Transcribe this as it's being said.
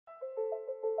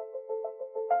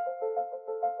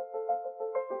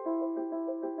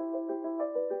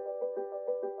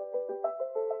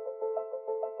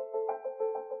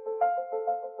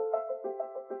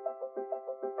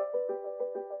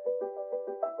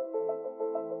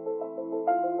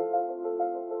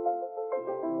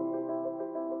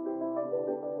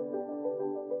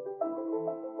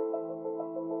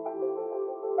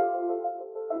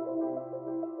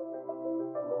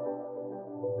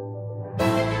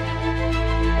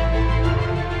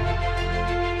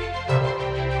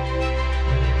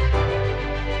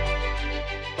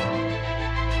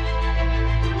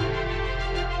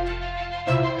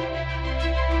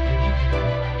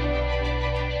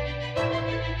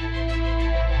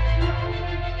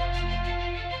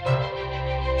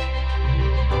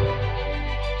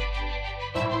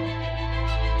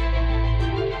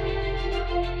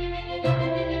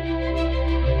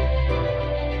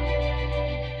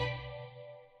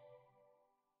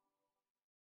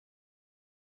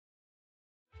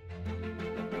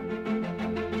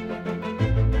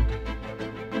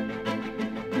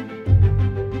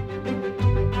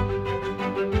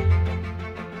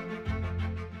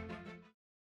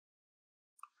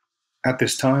At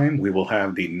this time, we will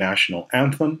have the national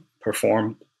anthem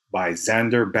performed by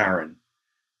Xander Barron,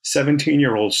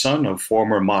 17-year-old son of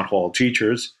former Mott Hall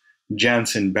teachers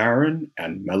Jansen Barron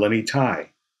and Melanie Ty.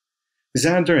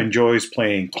 Xander enjoys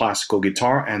playing classical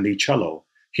guitar and the cello.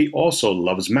 He also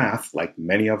loves math, like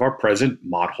many of our present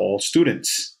Mott Hall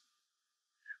students.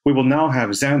 We will now have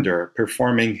Xander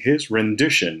performing his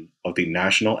rendition of the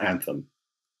national anthem.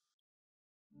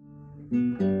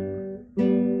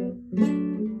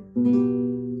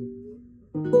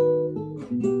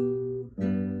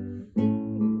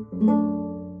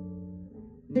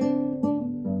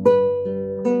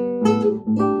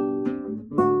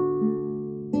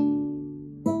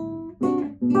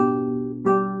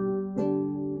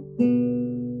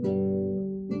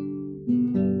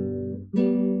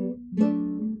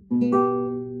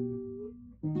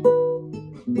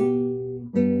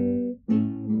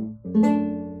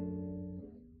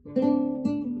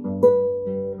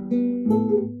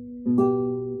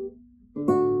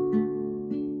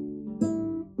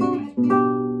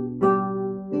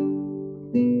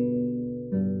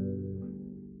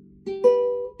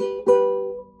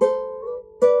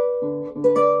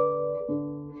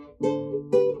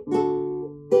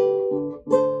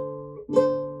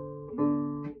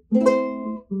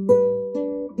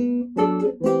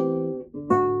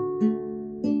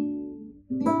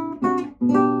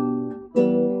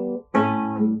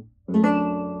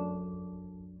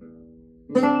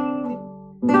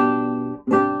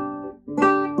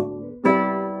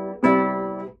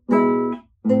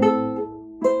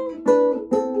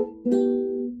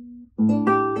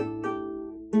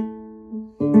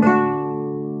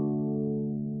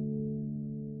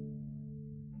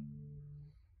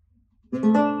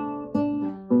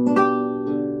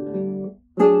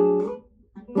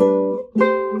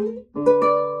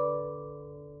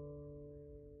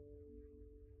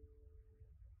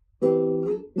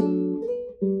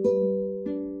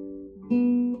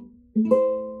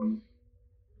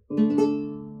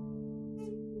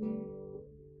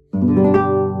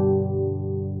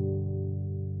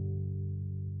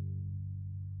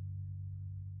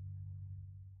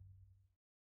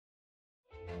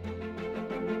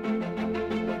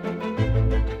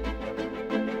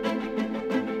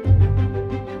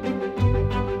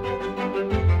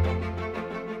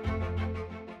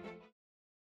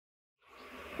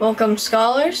 Welcome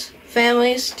scholars,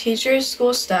 families, teachers,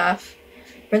 school staff,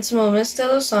 Principal Ms. De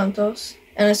Los Santos,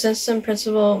 and Assistant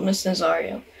Principal Ms.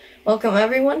 Nazario. Welcome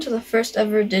everyone to the first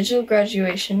ever digital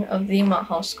graduation of the Mott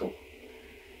Hall School.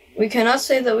 We cannot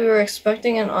say that we were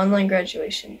expecting an online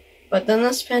graduation, but then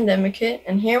this pandemic hit,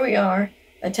 and here we are,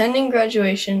 attending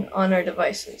graduation on our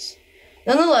devices.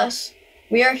 Nonetheless,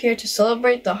 we are here to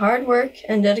celebrate the hard work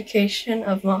and dedication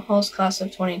of Mott Hall's class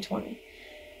of 2020.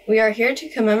 We are here to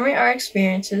commemorate our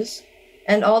experiences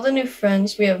and all the new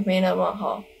friends we have made at Mott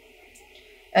Hall.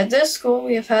 At this school,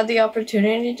 we have had the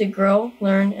opportunity to grow,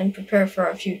 learn, and prepare for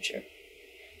our future.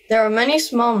 There are many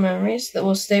small memories that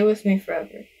will stay with me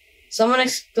forever. Someone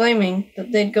exclaiming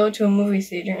that they'd go to a movie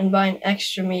theater and buy an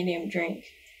extra medium drink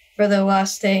for their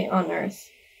last day on Earth,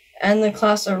 and the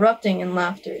class erupting in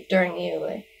laughter during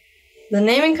ELA. The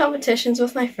naming competitions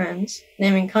with my friends,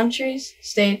 naming countries,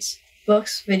 states,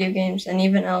 books, video games, and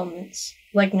even elements,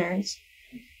 like nerds.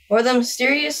 Or the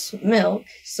mysterious milk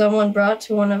someone brought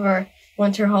to one of our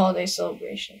winter holiday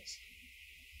celebrations.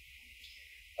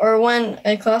 Or when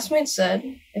a classmate said,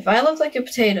 "If I look like a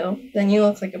potato, then you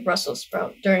look like a Brussels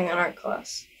sprout," during an art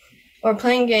class. Or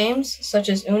playing games such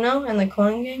as Uno and the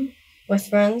coin game with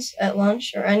friends at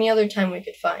lunch or any other time we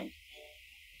could find.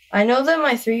 I know that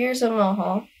my 3 years at Mott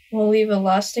Hall will leave a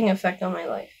lasting effect on my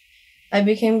life. I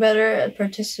became better at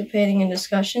participating in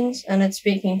discussions and at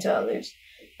speaking to others.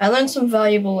 I learned some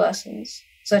valuable lessons,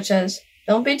 such as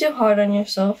don't be too hard on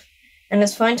yourself, and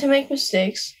it's fine to make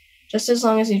mistakes, just as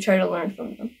long as you try to learn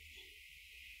from them.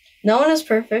 No one is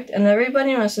perfect, and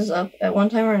everybody messes up at one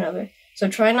time or another, so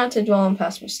try not to dwell on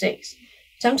past mistakes.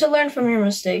 Attempt to learn from your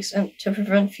mistakes and to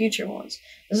prevent future ones.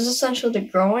 This is essential to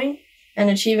growing and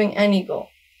achieving any goal.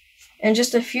 In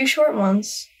just a few short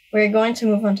months, we are going to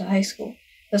move on to high school.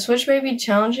 The switch may be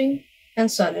challenging and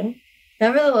sudden.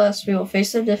 Nevertheless, we will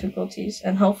face the difficulties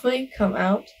and hopefully come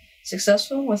out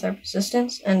successful with our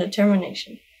persistence and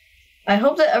determination. I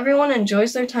hope that everyone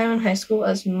enjoys their time in high school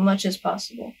as much as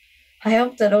possible. I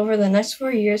hope that over the next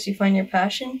 4 years you find your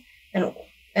passion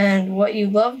and what you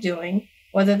love doing,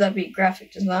 whether that be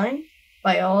graphic design,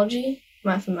 biology,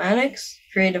 mathematics,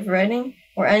 creative writing,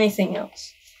 or anything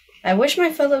else. I wish my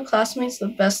fellow classmates the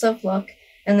best of luck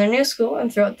in their new school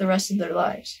and throughout the rest of their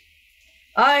lives.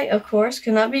 I, of course,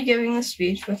 could not be giving this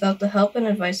speech without the help and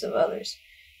advice of others.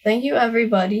 Thank you,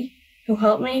 everybody, who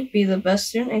helped me be the best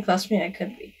student and classmate I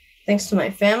could be. Thanks to my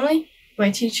family,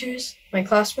 my teachers, my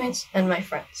classmates, and my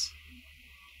friends,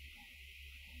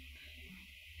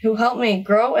 who helped me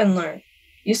grow and learn.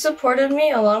 You supported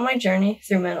me along my journey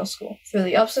through middle school, through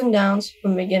the ups and downs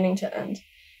from beginning to end.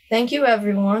 Thank you,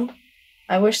 everyone.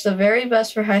 I wish the very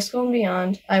best for high school and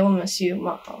beyond. I will miss you,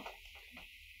 Mott Hall.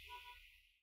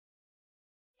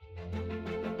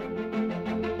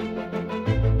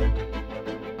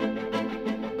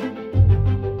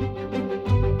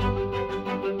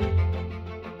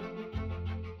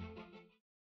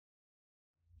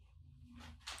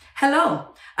 Hello.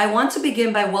 I want to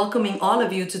begin by welcoming all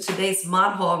of you to today's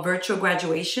Mott Hall virtual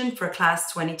graduation for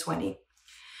class 2020.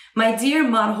 My dear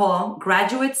Mott Hall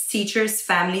graduates, teachers,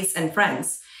 families, and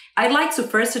friends, I'd like to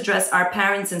first address our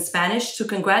parents in Spanish to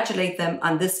congratulate them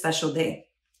on this special day.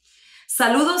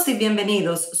 Saludos y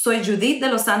bienvenidos. Soy Judith de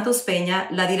los Santos Peña,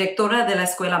 la directora de la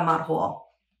Escuela Mott Hall.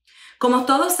 Como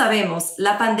todos sabemos,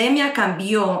 la pandemia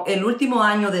cambió el último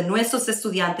año de nuestros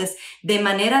estudiantes de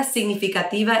manera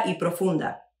significativa y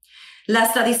profunda.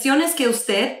 Las tradiciones que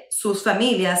usted, sus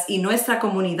familias y nuestra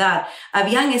comunidad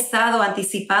habían estado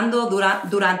anticipando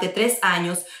durante 3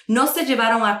 años no se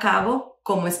llevaron a cabo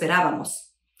como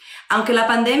esperábamos. Aunque la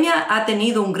pandemia ha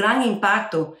tenido un gran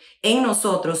impacto en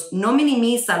nosotros, no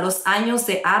minimiza los años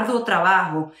de arduo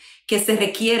trabajo que se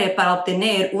requiere para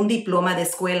obtener un diploma de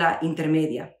escuela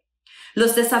intermedia.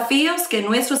 Los desafíos que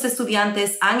nuestros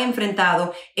estudiantes han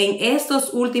enfrentado en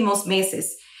estos últimos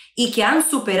meses y que han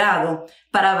superado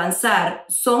para avanzar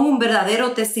son un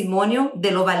verdadero testimonio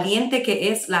de lo valiente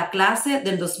que es la clase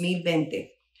del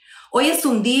 2020. Hoy es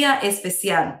un día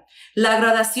especial. La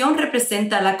graduación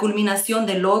representa la culminación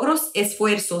de logros,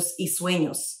 esfuerzos y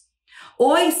sueños.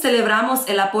 Hoy celebramos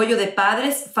el apoyo de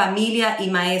padres, familia y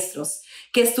maestros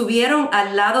que estuvieron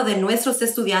al lado de nuestros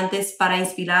estudiantes para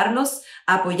inspirarlos,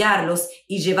 apoyarlos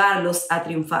y llevarlos a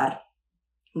triunfar.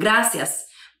 Gracias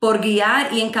por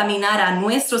guiar y encaminar a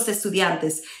nuestros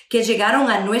estudiantes que llegaron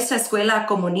a nuestra escuela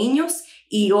como niños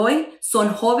y hoy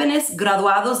son jóvenes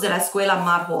graduados de la escuela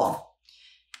Mott Hall.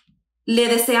 Le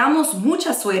deseamos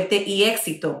mucha suerte y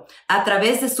éxito a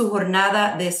través de su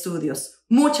jornada de estudios.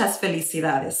 Muchas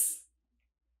felicidades.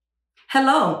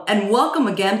 Hello, and welcome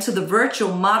again to the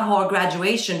virtual Mott Hall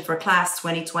graduation for class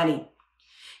 2020.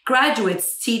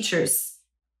 Graduates, teachers,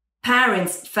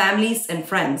 parents, families, and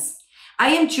friends,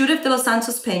 I am Judith de los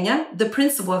Santos Peña, the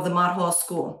principal of the Mott Hall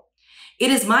School. It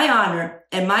is my honor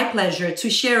and my pleasure to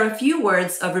share a few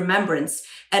words of remembrance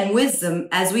and wisdom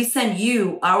as we send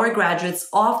you, our graduates,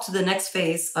 off to the next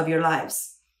phase of your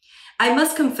lives. I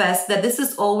must confess that this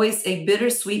is always a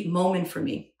bittersweet moment for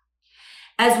me.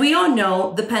 As we all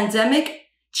know, the pandemic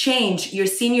changed your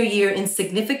senior year in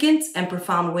significant and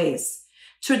profound ways.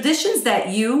 Traditions that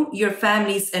you, your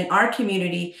families, and our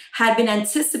community had been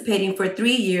anticipating for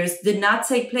 3 years did not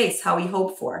take place how we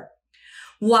hoped for.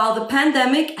 While the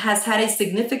pandemic has had a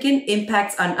significant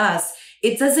impact on us,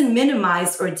 it doesn't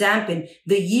minimize or dampen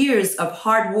the years of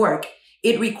hard work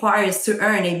it requires to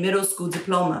earn a middle school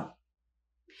diploma.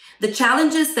 The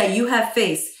challenges that you have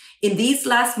faced in these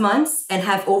last months and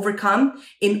have overcome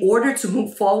in order to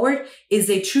move forward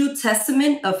is a true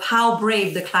testament of how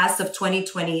brave the class of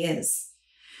 2020 is.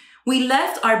 We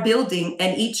left our building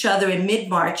and each other in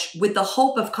mid-March with the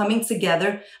hope of coming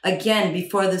together again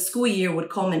before the school year would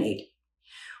culminate.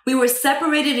 We were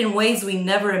separated in ways we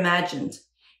never imagined.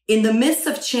 In the midst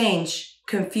of change,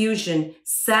 confusion,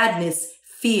 sadness,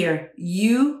 fear,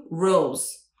 you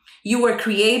rose. You were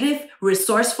creative,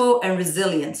 resourceful, and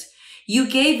resilient. You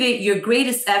gave it your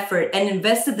greatest effort and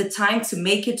invested the time to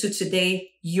make it to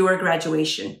today, your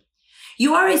graduation.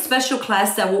 You are a special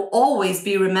class that will always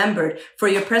be remembered for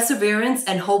your perseverance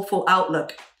and hopeful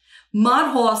outlook.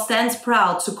 Mott Hall stands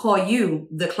proud to call you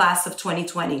the class of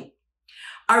 2020.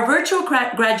 Our virtual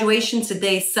graduation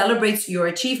today celebrates your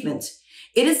achievement.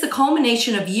 It is the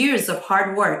culmination of years of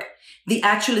hard work, the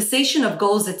actualization of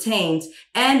goals attained,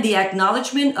 and the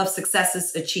acknowledgement of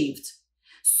successes achieved.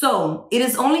 So it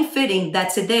is only fitting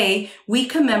that today we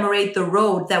commemorate the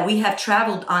road that we have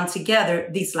traveled on together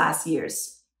these last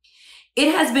years.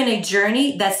 It has been a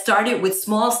journey that started with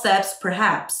small steps,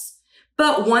 perhaps,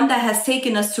 but one that has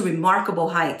taken us to remarkable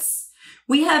heights.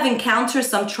 We have encountered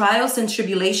some trials and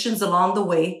tribulations along the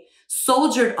way,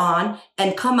 soldiered on,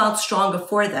 and come out stronger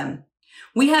for them.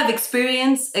 We have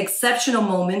experienced exceptional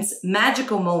moments,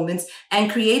 magical moments,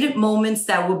 and creative moments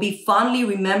that will be fondly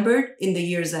remembered in the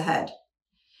years ahead.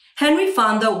 Henry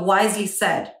Fonda wisely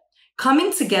said,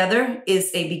 "Coming together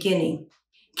is a beginning.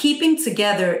 Keeping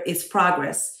together is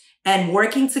progress. And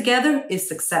working together is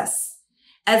success."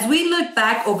 As we look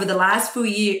back over the last few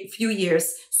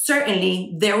years,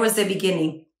 certainly there was a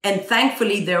beginning. And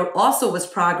thankfully, there also was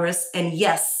progress. And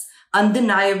yes,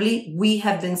 undeniably, we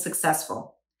have been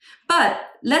successful. But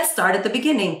let's start at the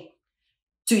beginning.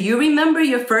 Do you remember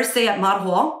your first day at Mott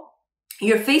Hall?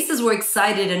 Your faces were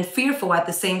excited and fearful at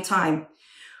the same time.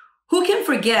 Who can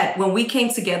forget when we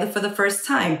came together for the first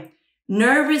time?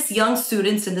 Nervous young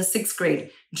students in the 6th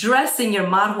grade, dressed in your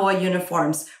Mott Hall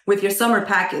uniforms with your summer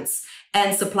packets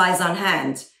and supplies on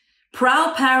hand.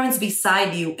 Proud parents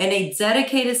beside you and a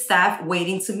dedicated staff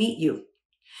waiting to meet you.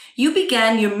 You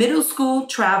began your middle school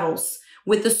travels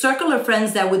with the circle of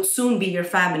friends that would soon be your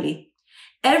family.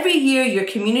 Every year, your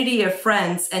community of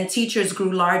friends and teachers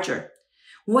grew larger.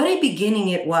 What a beginning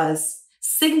it was,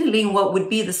 signaling what would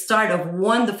be the start of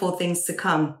wonderful things to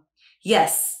come.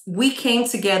 Yes, we came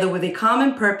together with a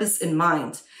common purpose in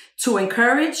mind, to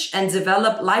encourage and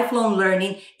develop lifelong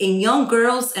learning in young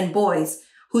girls and boys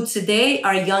who today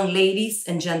are young ladies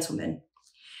and gentlemen.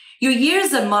 Your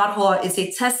years at Mott Hall is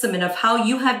a testament of how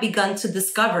you have begun to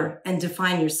discover and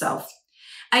define yourself.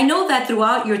 I know that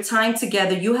throughout your time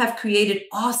together, you have created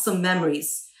awesome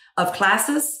memories of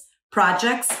classes,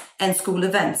 projects, and school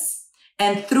events.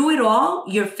 And through it all,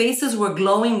 your faces were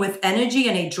glowing with energy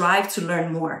and a drive to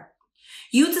learn more.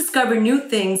 You discover new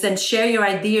things and share your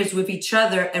ideas with each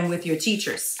other and with your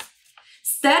teachers.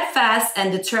 Steadfast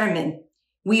and determined,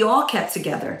 we all kept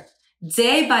together.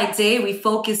 Day by day, we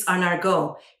focused on our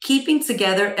goal, keeping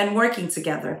together and working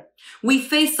together. We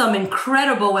faced some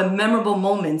incredible and memorable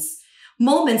moments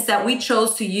that we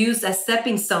chose to use as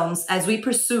stepping stones as we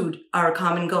pursued our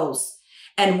common goals.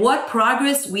 And what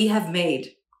progress we have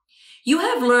made. You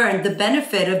have learned the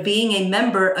benefit of being a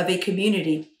member of a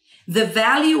community, the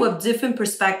value of different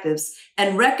perspectives,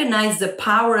 and recognize the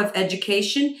power of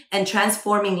education and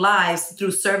transforming lives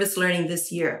through service learning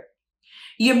this year.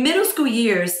 Your middle school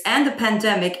years and the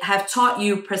pandemic have taught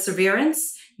you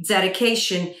perseverance,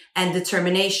 dedication, and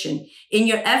determination in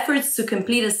your efforts to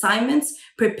complete assignments,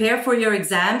 prepare for your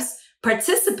exams,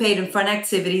 participate in fun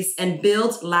activities, and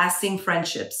build lasting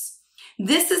friendships.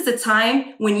 This is the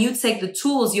time when you take the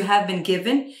tools you have been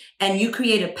given and you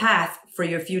create a path for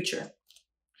your future.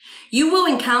 You will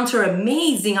encounter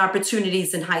amazing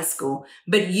opportunities in high school,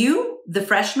 but you, the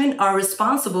freshmen, are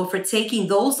responsible for taking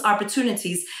those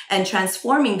opportunities and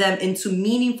transforming them into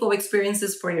meaningful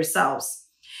experiences for yourselves.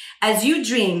 As you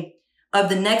dream of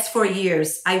the next 4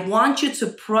 years, I want you to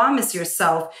promise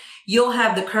yourself you'll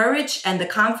have the courage and the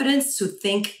confidence to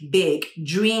think big,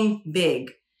 dream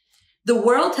big. The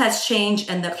world has changed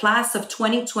and the class of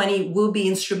 2020 will be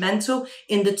instrumental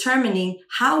in determining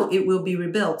how it will be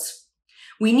rebuilt.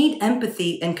 We need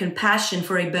empathy and compassion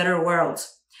for a better world.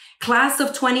 Class of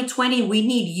 2020, we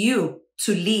need you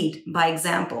to lead by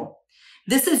example.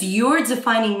 This is your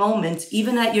defining moment,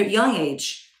 even at your young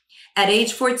age. At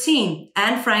age 14,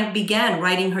 Anne Frank began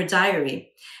writing her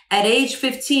diary. At age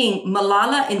 15,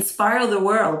 Malala inspired the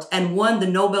world and won the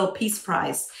Nobel Peace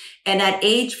Prize. And at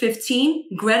age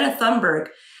 15, Greta Thunberg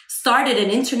started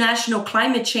an international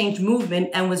climate change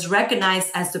movement and was recognized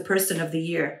as the Person of the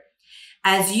Year.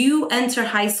 As you enter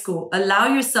high school, allow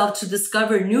yourself to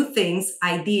discover new things,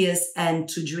 ideas, and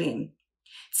to dream.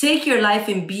 Take your life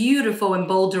in beautiful and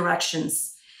bold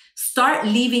directions. Start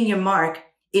leaving your mark.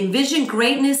 Envision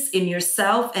greatness in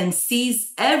yourself and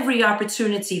seize every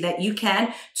opportunity that you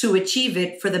can to achieve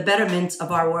it for the betterment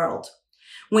of our world.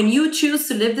 When you choose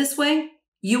to live this way,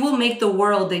 you will make the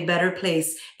world a better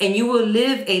place and you will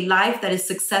live a life that is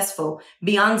successful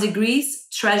beyond degrees,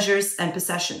 treasures, and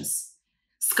possessions.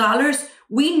 Scholars,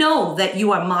 we know that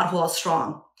you are Mott Hall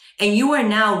strong, and you are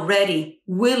now ready,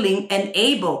 willing, and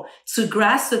able to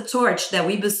grasp the torch that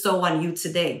we bestow on you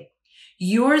today.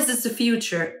 Yours is the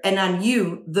future, and on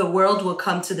you, the world will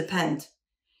come to depend.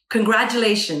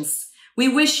 Congratulations. We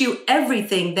wish you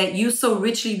everything that you so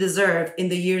richly deserve in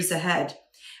the years ahead.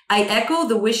 I echo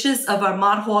the wishes of our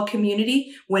Mott Hall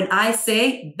community when I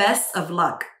say best of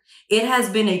luck. It has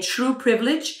been a true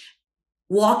privilege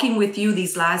walking with you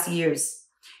these last years.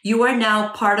 You are now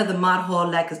part of the Mott Hall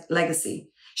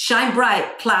legacy. Shine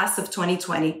bright, class of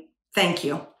 2020. Thank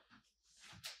you.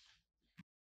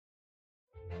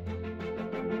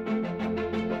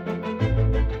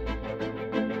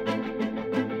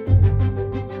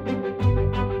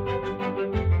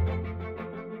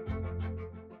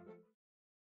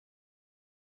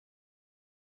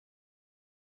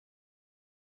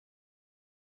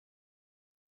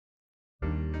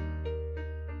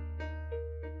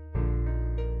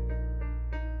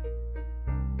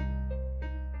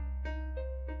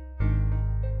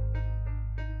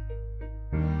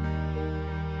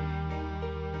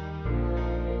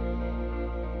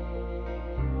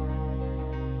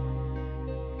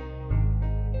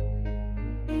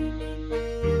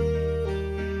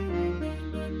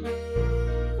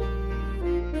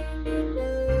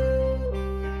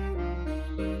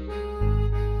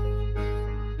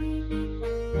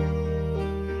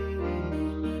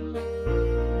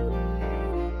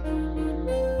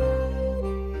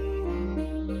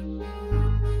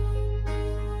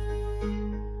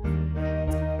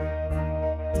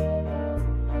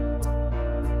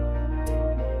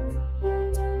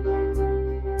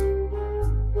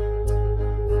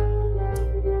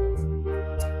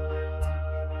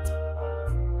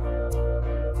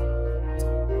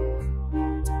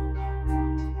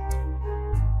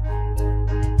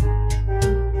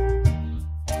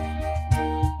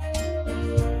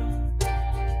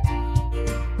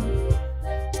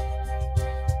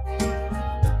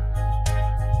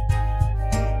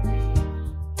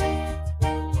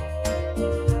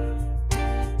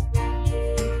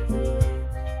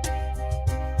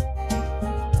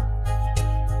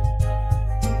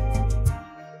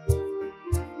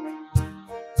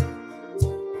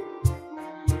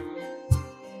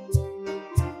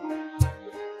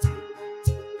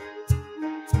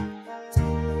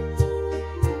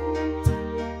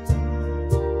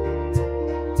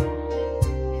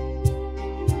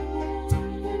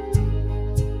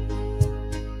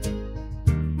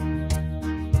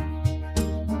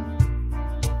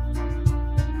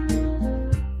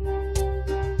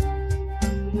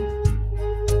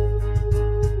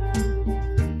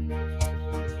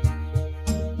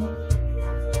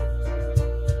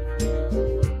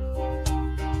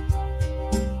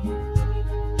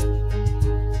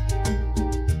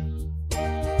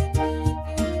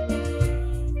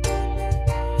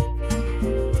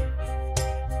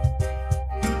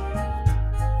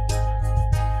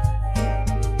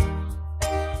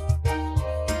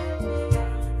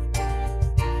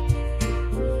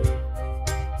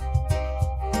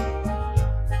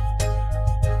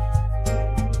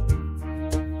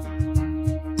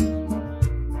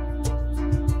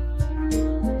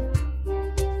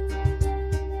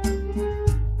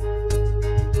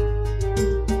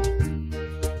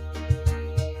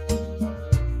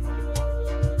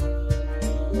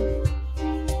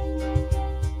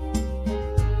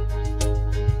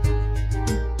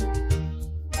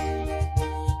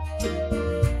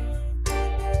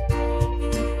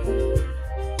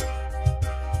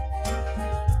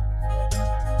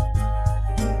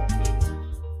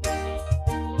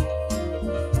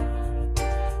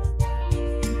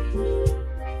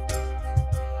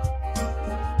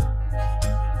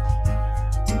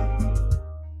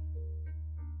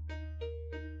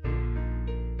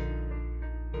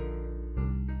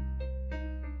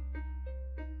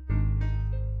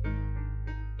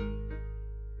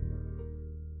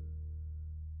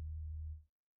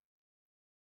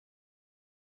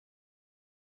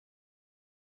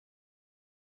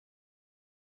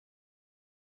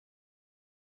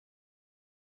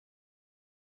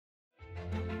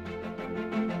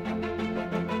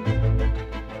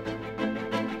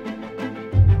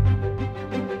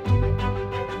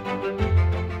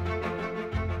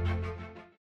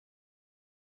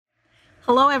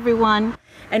 Hello, everyone,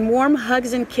 and warm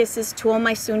hugs and kisses to all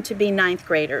my soon-to-be ninth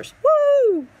graders.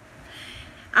 Woo!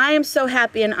 I am so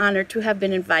happy and honored to have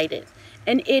been invited,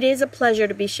 and it is a pleasure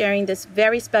to be sharing this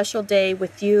very special day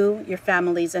with you, your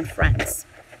families, and friends.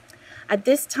 At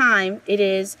this time, it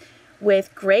is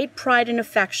with great pride and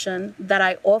affection that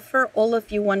I offer all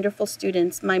of you wonderful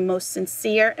students my most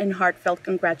sincere and heartfelt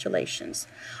congratulations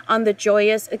on the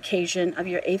joyous occasion of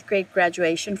your 8th grade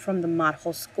graduation from the Mott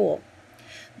Hall School,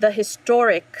 the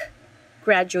historic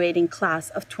graduating class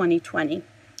of 2020,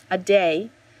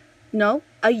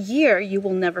 a year you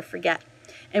will never forget,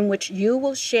 in which you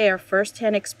will share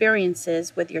firsthand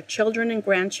experiences with your children and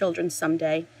grandchildren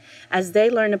someday as they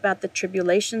learn about the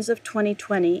tribulations of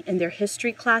 2020 in their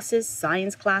history classes,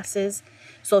 science classes,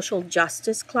 social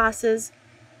justice classes,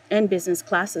 and business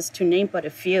classes, to name but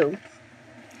a few.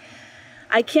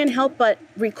 I can't help but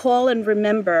recall and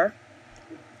remember,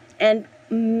 and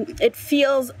it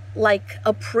feels like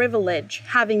a privilege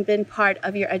having been part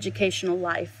of your educational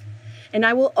life. And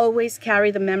I will always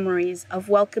carry the memories of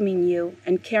welcoming you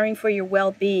and caring for your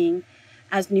well-being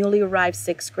as newly arrived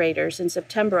 6th graders in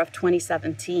September of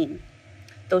 2017.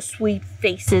 Those sweet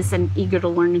faces and eager to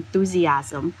learn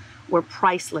enthusiasm were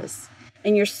priceless.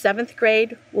 And your 7th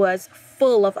grade was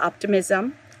full of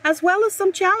optimism, as well as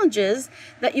some challenges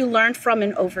that you learned from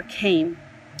and overcame.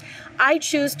 I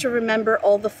choose to remember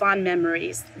all the fond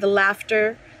memories, the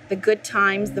laughter, the good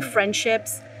times, the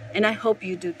friendships, and I hope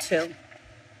you do too.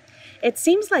 It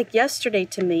seems like yesterday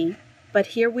to me, but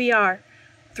here we are,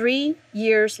 3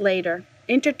 years later,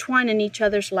 intertwined in each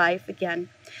other's life again,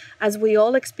 as we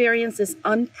all experience this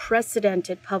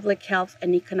unprecedented public health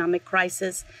and economic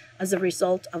crisis as a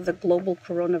result of the global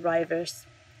coronavirus.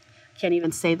 Can't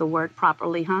even say the word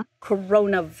properly, huh?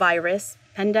 Coronavirus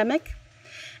pandemic.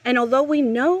 And although we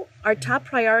know our top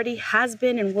priority has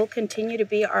been and will continue to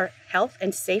be our health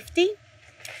and safety,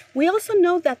 we also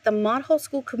know that the Mott Hall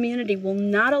School community will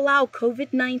not allow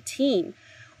COVID-19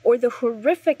 or the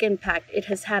horrific impact it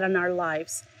has had on our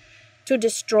lives to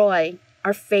destroy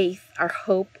our faith, our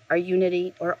hope, our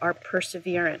unity, or our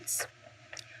perseverance.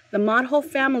 The Mott Hall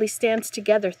family stands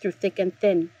together through thick and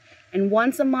thin, and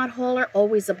once a Mott Haller,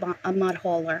 always a Mott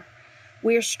Haller.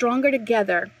 We are stronger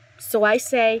together, so I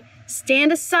say,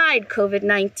 stand aside,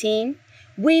 COVID-19.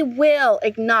 We will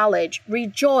acknowledge,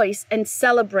 rejoice, and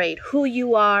celebrate who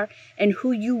you are and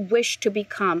who you wish to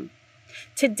become.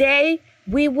 Today,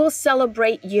 we will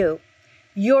celebrate you,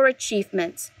 your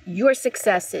achievements, your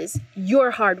successes,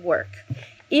 your hard work.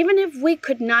 Even if we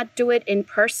could not do it in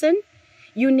person,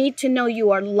 you need to know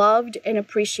you are loved and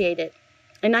appreciated.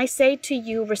 And I say to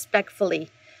you respectfully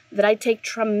that I take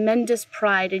tremendous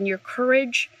pride in your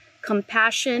courage,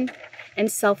 compassion,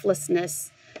 and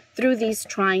selflessness through these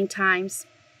trying times.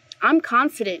 I'm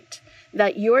confident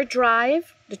that your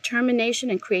drive, determination,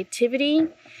 and creativity,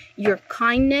 your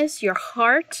kindness, your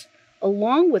heart,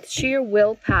 along with sheer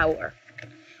willpower,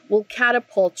 will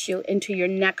catapult you into your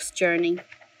next journey.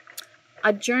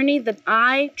 A journey that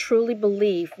I truly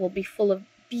believe will be full of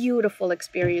beautiful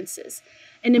experiences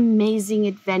and amazing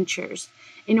adventures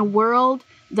in a world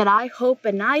that I hope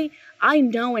and I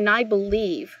know and I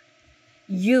believe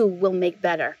you will make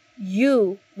better.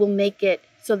 You will make it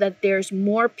so that there's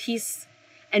more peace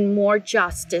and more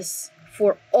justice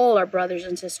for all our brothers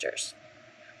and sisters.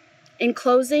 In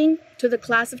closing, to the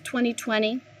class of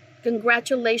 2020,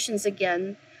 congratulations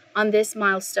again on this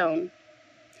milestone.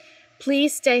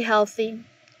 Please stay healthy,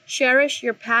 cherish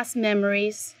your past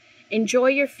memories, enjoy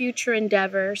your future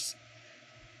endeavors,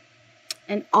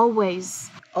 and always,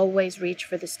 always reach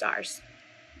for the stars.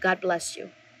 God bless you.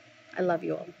 I love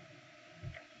you all.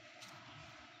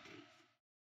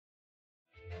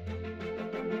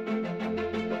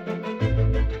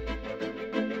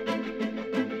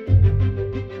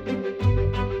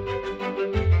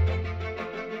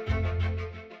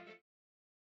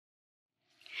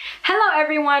 Hello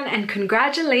everyone, and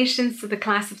congratulations to the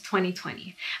class of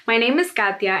 2020. My name is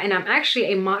Katia and I'm actually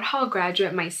a Mott Hall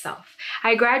graduate myself.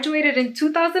 I graduated in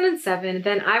 2007,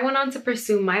 then I went on to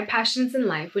pursue my passions in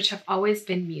life, which have always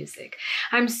been music.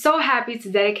 I'm so happy to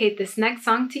dedicate this next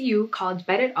song to you called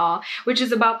Bet It All, which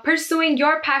is about pursuing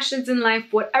your passions in life,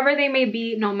 whatever they may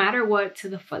be, no matter what, to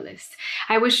the fullest.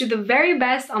 I wish you the very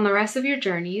best on the rest of your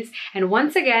journeys, and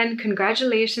once again,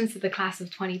 congratulations to the class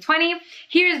of 2020.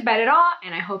 Here's Bet It All,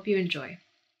 and I hope you enjoy.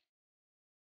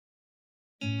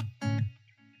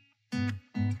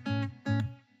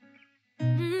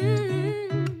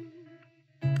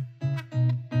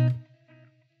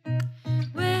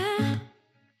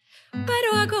 Where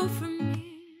do I go from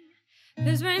here?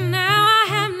 'Cause right now I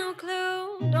have no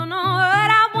clue. Don't know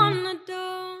what I wanna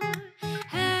do.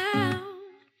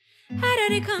 How did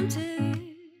let it come to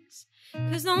this.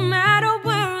 'Cause no matter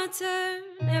where I turn,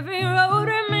 every road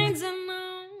remains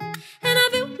unknown. And I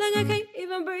feel like I can't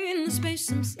even breathe in the space,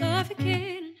 I'm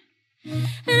suffocating.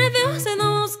 And it feels like the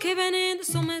walls caving in, the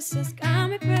so much that's got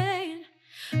me praying.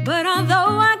 But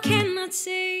although I cannot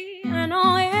see, I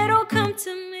know it'll come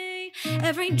to me.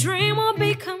 Every dream will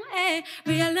become a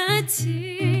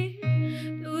reality.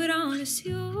 Do it all is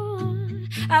you,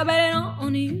 I bet it all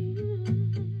on you.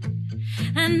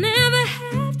 I never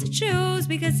have to choose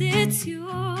because it's you.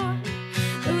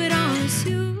 Do it all is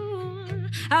you,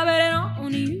 I bet it all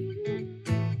on you.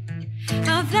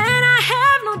 Now that I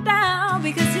have no doubt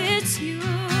because it's you.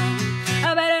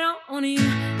 I bet it all on you.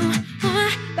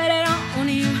 Bet it all on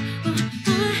you.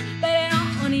 Bet it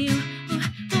all on you.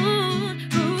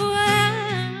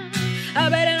 I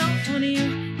bet it all on you.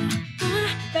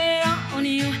 Bet it all on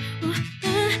you.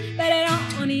 Bet it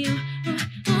all on you.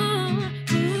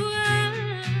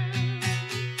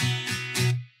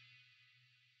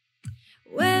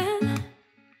 Well,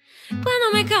 cuando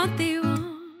me cautivo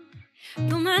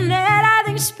tu manera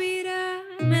de inspirar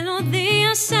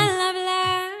melodías al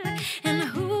hablar, es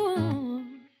mejor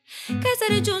que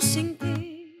seré yo sin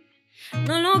ti.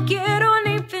 No lo quiero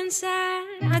ni pensar,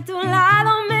 a tu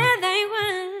lado me da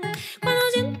igual. Cuando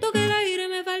siento que el aire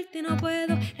me falta y no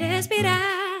puedo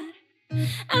respirar,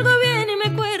 algo viene y me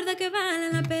acuerda que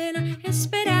vale la pena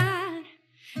esperar.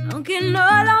 Aunque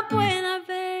no lo pueda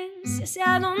ver, sé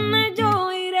hacia dónde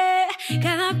yo iré.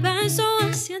 Cada paso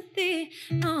hacia ti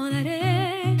no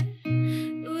daré.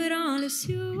 Do it all is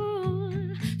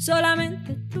you,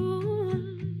 solamente tú.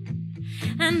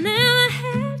 I never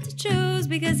have to choose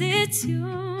because it's you.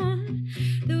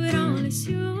 Do it all is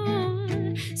you,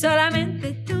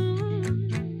 solamente tú.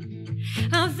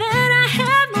 Oh, then I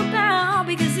have no doubt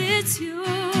because it's you.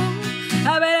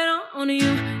 I bet it all on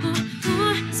you,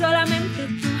 solamente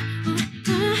tú.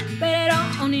 Bet it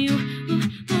all on you.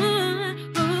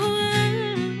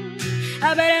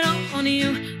 I bet it all on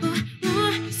you.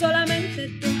 Solamente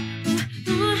tú.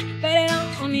 Bet it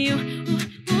all on you.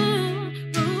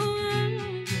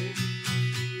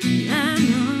 I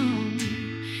know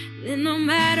that no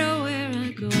matter where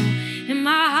I go, in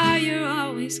my heart you're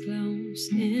always close.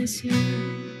 It's you.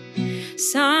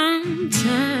 Sometimes,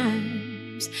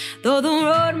 though the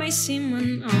road may seem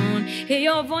unknown, hear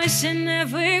your voice in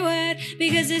every word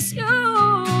because it's you.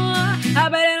 I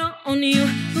bet it all on you.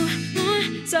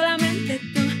 Solamente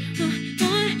tú.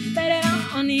 Bet it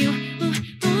all on you.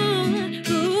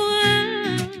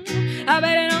 I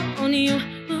bet it all on you.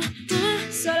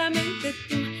 Solamente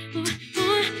tú.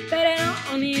 Bet it all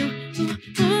on you.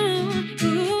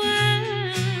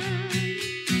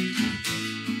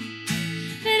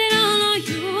 Bet it all on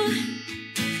you.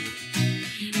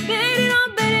 Bet it all,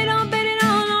 bet it all, bet it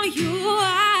all on you.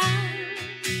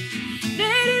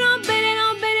 Bet it all, bet it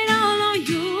all, bet it all on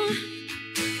you.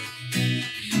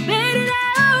 Bet it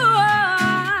all,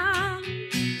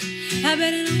 I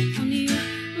bet it all on you.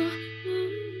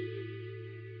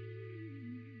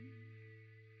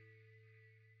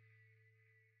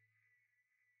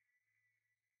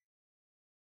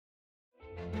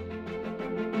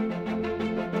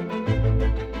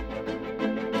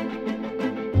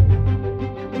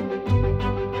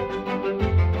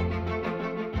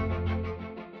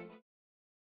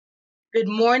 Good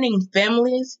morning,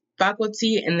 families,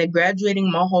 faculty, and the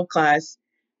graduating Mott class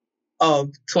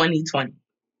of 2020.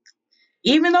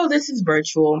 Even though this is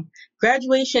virtual,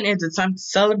 graduation is a time to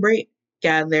celebrate,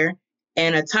 gather,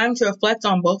 and a time to reflect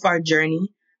on both our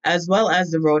journey as well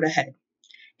as the road ahead.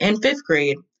 In 5th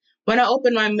grade, when I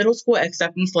opened my middle school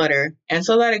acceptance letter and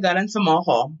saw that I got into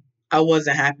Mott, I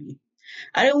wasn't happy.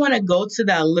 I didn't want to go to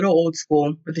that little old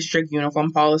school with a strict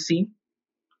uniform policy.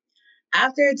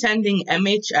 After attending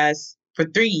MHS for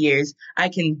 3 years, I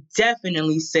can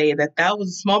definitely say that that was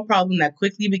a small problem that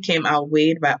quickly became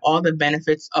outweighed by all the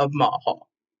benefits of Mott.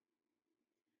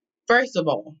 First of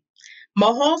all,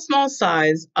 Mott's small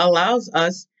size allows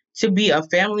us to be a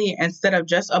family instead of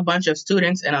just a bunch of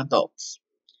students and adults.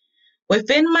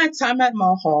 Within my time at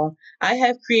Mott, I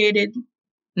have created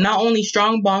not only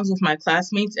strong bonds with my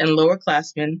classmates and lower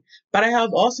classmen, but I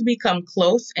have also become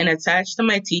close and attached to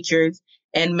my teachers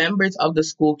and members of the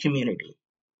school community.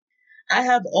 I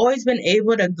have always been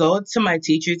able to go to my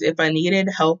teachers if I needed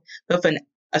help with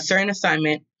a certain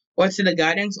assignment, or to the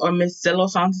guidance or Ms. De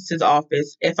Los Santos'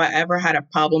 office if I ever had a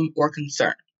problem or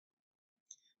concern.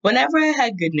 Whenever I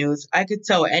had good news, I could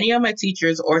tell any of my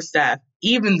teachers or staff,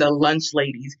 even the lunch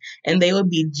ladies, and they would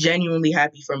be genuinely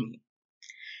happy for me.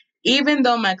 Even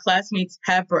though my classmates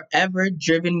have forever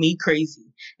driven me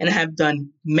crazy and have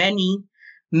done many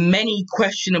many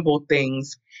questionable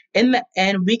things. In the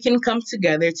end, we can come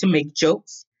together to make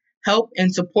jokes, help,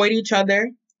 and support each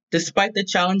other despite the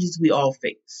challenges we all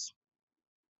face.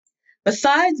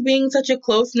 Besides being such a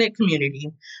close-knit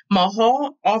community,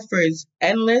 Mahal offers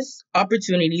endless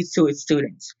opportunities to its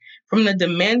students, from the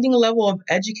demanding level of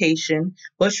education,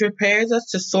 which prepares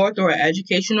us to soar through our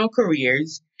educational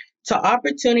careers, to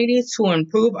opportunities to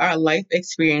improve our life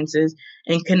experiences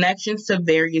and connections to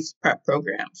various prep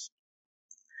programs.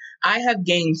 I have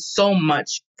gained so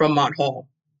much from Mott Hall.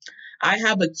 I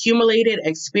have accumulated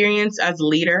experience as a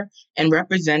leader and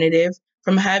representative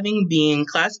from having been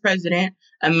class president,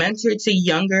 a mentor to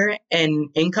younger and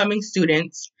incoming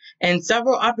students, and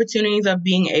several opportunities of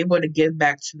being able to give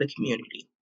back to the community.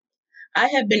 I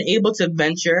have been able to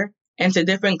venture into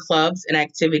different clubs and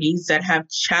activities that have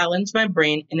challenged my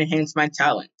brain and enhanced my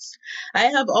talents. I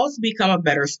have also become a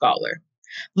better scholar,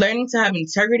 learning to have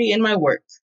integrity in my work.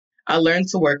 I learned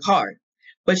to work hard,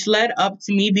 which led up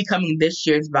to me becoming this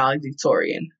year's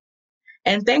valedictorian.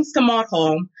 And thanks to Mott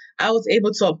Hall, I was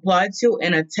able to apply to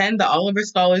and attend the Oliver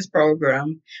Scholars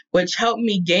Program, which helped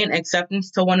me gain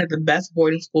acceptance to one of the best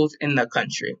boarding schools in the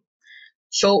country,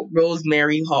 Choate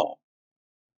Rosemary Hall.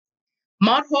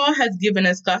 Mott Hall has given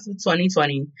us class of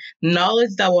 2020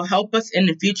 knowledge that will help us in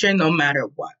the future no matter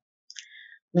what.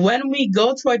 When we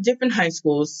go to our different high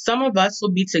schools, some of us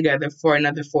will be together for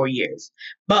another 4 years,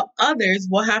 but others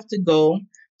will have to go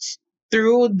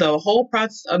through the whole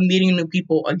process of meeting new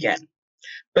people again.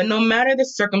 But no matter the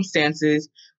circumstances,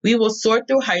 we will sort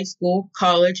through high school,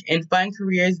 college, and find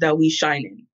careers that we shine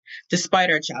in, despite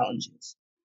our challenges.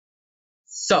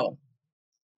 So,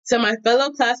 to my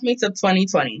fellow classmates of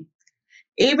 2020,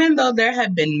 even though there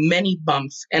have been many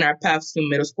bumps in our paths through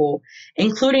middle school,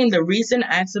 including the recent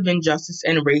acts of injustice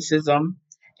and racism,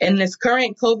 and this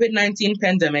current COVID-19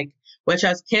 pandemic, which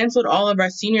has canceled all of our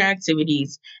senior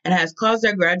activities and has caused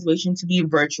our graduation to be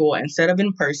virtual instead of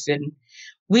in person,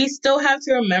 we still have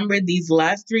to remember these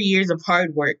last 3 years of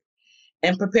hard work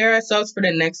and prepare ourselves for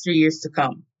the next 3 years to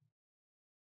come.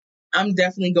 I'm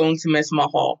definitely going to miss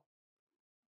Mott Hall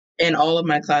and all of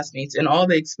my classmates and all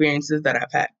the experiences that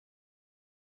I've had.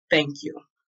 Thank you.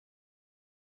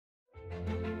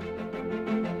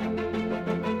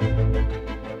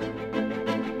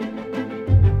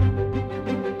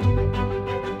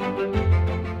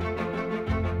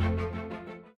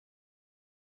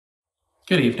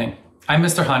 Good evening. I'm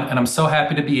Mr. Hunt, and I'm so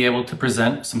happy to be able to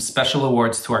present some special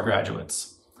awards to our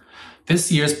graduates.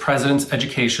 This year's President's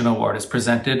Education Award is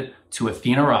presented to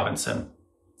Athena Robinson,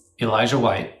 Elijah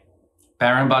White,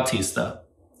 Baron Bautista,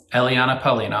 Eliana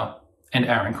Paulino, and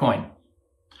Aaron Coyne.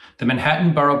 The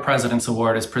Manhattan Borough President's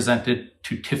Award is presented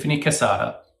to Tiffany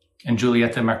Quesada and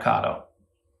Julieta Mercado.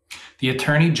 The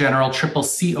Attorney General Triple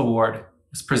C Award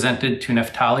is presented to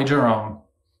Neftali Jerome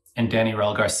and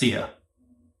Daniel Garcia.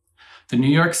 The New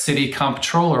York City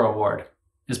Comptroller Award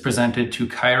is presented to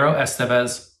Cairo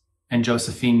Estevez and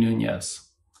Josephine Nunez.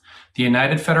 The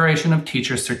United Federation of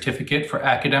Teachers Certificate for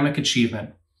Academic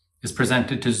Achievement is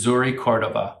presented to Zuri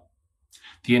Cordova.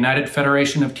 The United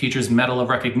Federation of Teachers Medal of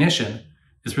Recognition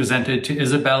is presented to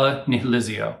Isabella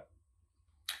Nihilizio.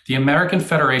 The American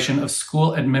Federation of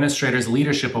School Administrators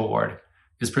Leadership Award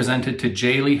is presented to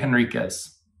Jaylee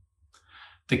Henriquez.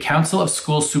 The Council of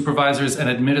School Supervisors and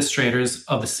Administrators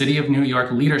of the City of New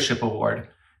York Leadership Award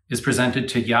is presented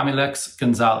to Yamilex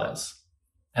Gonzalez.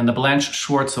 And the Blanche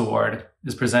Schwartz Award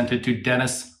is presented to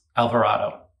Dennis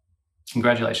Alvarado.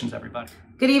 Congratulations, everybody.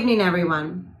 Good evening,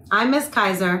 everyone. I'm Ms.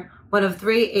 Kaiser, one of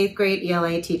 3 8th grade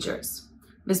ELA teachers.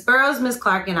 Ms. Burrows, Ms.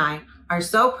 Clark, and I are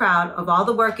so proud of all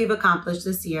the work you've accomplished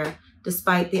this year,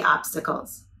 despite the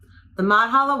obstacles. The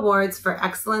Mott Hall Awards for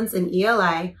Excellence in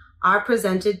ELA are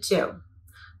presented to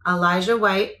Elijah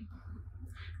White,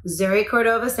 Zuri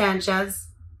Cordova Sanchez,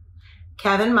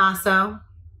 Kevin Masso,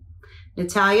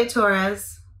 Natalia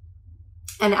Torres,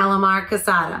 and Elamar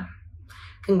Casada.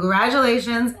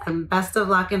 Congratulations and best of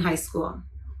luck in high school.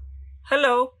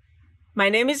 Hello, my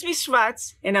name is Ms.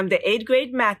 Schwartz, and I'm the 8th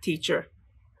grade math teacher.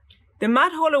 The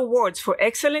Mott Hall Awards for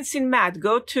Excellence in Math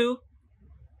go to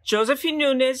Josephine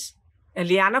Nunez,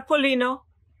 Eliana Paulino,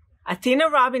 Athena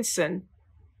Robinson,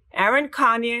 Aaron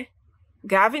Kanye,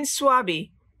 Gavin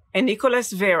Swaby, and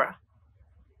Nicholas Vera.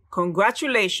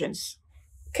 Congratulations.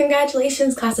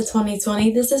 Congratulations, Class of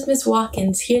 2020. This is Ms.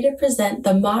 Watkins here to present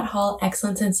the Mott Hall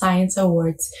Excellence in Science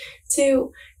Awards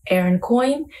to Aaron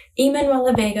Coyne,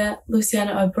 Emanuela Vega,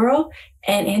 Luciana Aburo,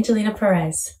 and Angelina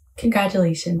Perez.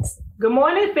 Congratulations. Good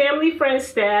morning, family, friends,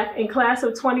 staff, and Class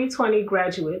of 2020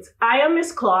 graduates. I am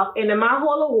Ms. Clark, and the Mott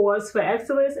Hall Awards for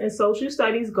Excellence in Social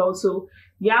Studies go to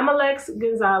Yamilex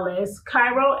Gonzalez,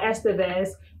 Cairo Estevez,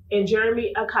 and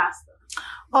Jeremy Acosta.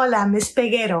 Hola, Miss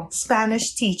Peguero,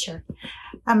 Spanish teacher.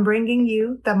 I'm bringing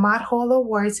you the Mott Hall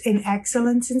Awards in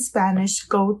Excellence in Spanish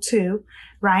go to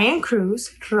Ryan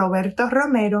Cruz, Roberto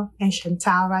Romero, and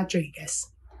Chantal Rodriguez.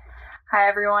 Hi,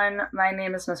 everyone. My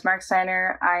name is Miss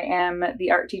Marksteiner. I am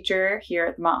the art teacher here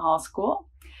at the Mott Hall School.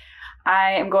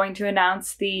 I am going to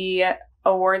announce the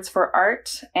awards for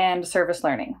art and service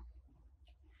learning.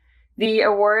 The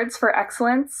awards for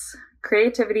excellence,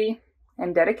 creativity,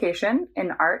 and dedication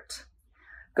in art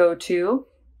go to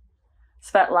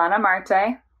Svetlana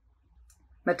Marte,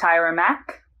 Matyra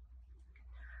Mack,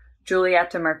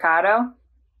 Julieta Mercado,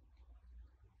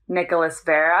 Nicholas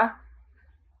Vera,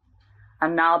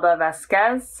 Analba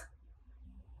Vasquez,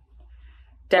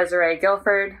 Desiree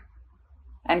Guilford,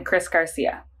 and Chris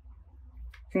Garcia.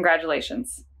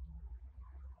 Congratulations.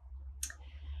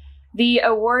 The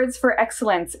awards for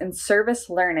excellence in service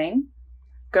learning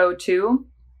go to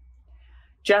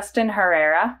Justin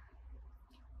Herrera,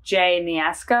 Jay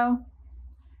Niasco,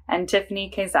 and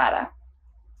Tiffany Quezada.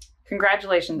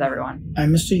 Congratulations, everyone.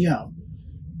 I'm Mr. Yao.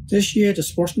 This year, the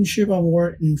Sportsmanship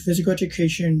Award in Physical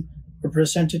Education were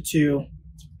presented to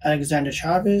Alexander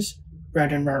Chavez,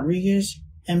 Brandon Rodriguez,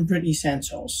 and Brittany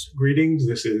Santos. Greetings,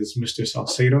 this is Mr.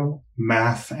 Salcedo,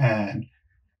 math and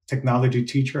technology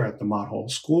teacher at the Mott Hall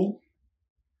School,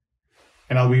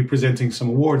 and I'll be presenting some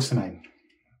awards tonight.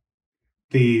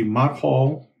 The Mott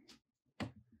Hall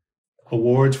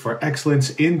Awards for Excellence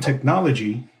in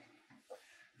Technology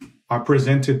are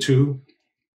presented to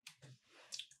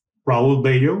Raul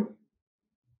Bello,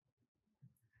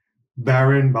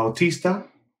 Baron Bautista,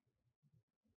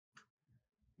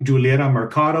 Julieta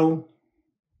Mercado,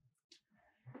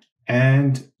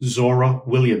 and Zora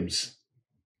Williams.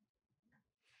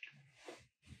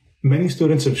 Many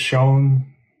students have shown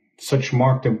such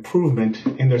marked improvement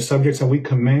in their subjects, and we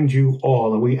commend you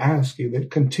all, and we ask you that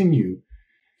continue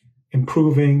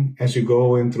improving as you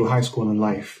go in through high school and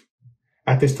life.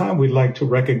 At this time, we'd like to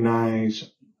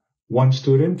recognize one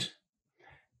student.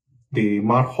 The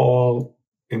Mott Hall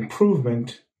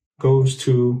improvement goes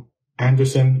to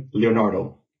Anderson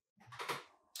Leonardo.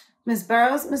 Ms.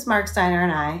 Burrows, Ms. Marksteiner,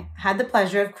 and I had the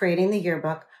pleasure of creating the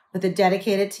yearbook with a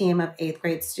dedicated team of 8th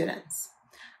grade students.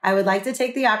 I would like to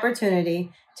take the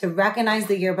opportunity to recognize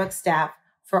the yearbook staff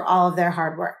for all of their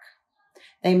hard work.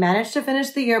 They managed to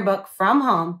finish the yearbook from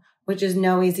home, which is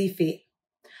no easy feat.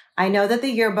 I know that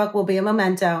the yearbook will be a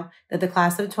memento that the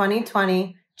class of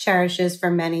 2020 cherishes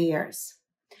for many years.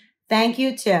 Thank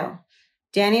you to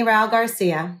Danny Raul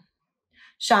Garcia,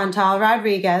 Chantal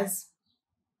Rodriguez,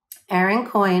 Aaron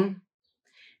Coyne,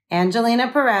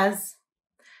 Angelina Perez,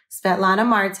 Svetlana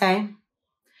Marte,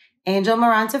 Angel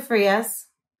Maranta Frias,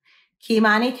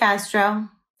 Kimani Castro,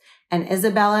 and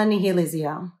Isabella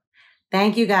Nihilizio.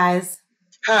 Thank you, guys.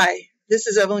 Hi, this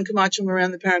is Evelyn Camacho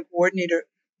Moran, the parent coordinator,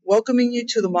 welcoming you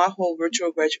to the Mott Hall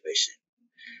virtual graduation.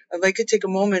 I'd like to take a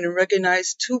moment and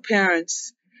recognize two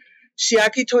parents,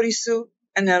 Shiaki Torisu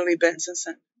and Natalie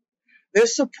Bensonson. Their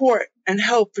support and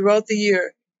help throughout the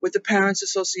year with the Parents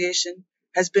Association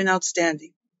has been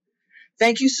outstanding.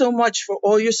 Thank you so much for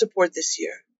all your support this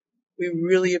year. We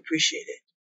really appreciate it.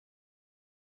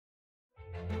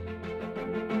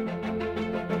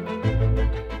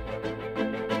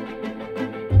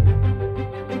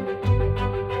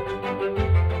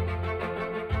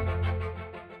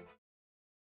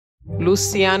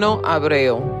 Luciano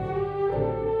Abreu,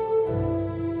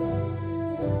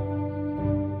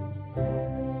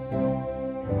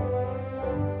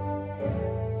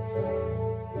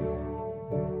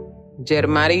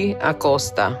 Germari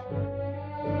Acosta,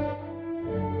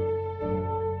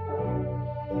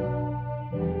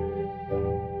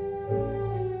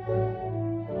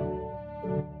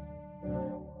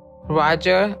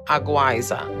 Roger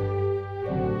Aguaiza,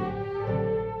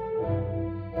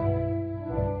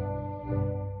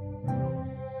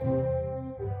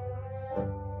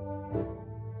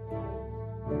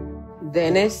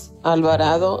 Dennis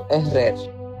Alvarado Herrer,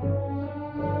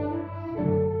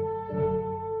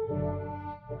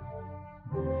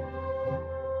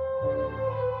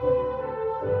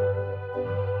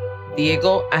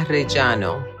 Diego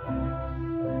Arrellano,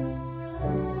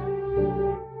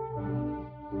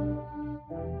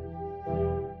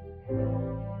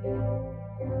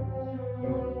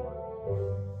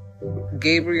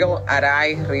 Gabriel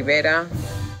Aray Rivera,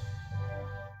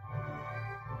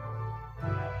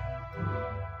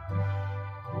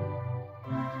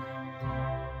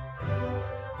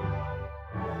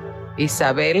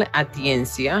 Isabel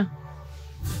Atiencia,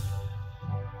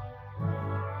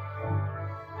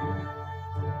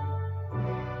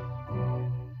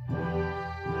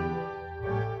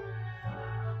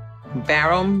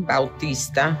 Baron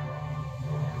Bautista,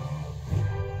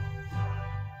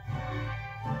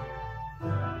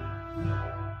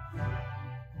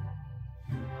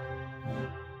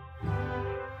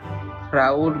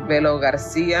 Raúl Velo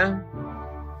García,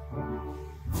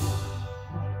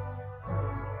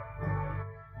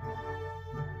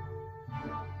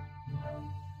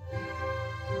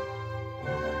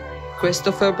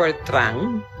 Christopher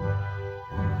Bertrand,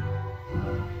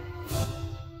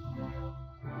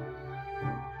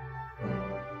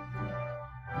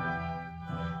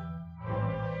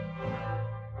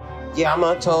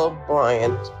 Yamato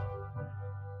Bryant,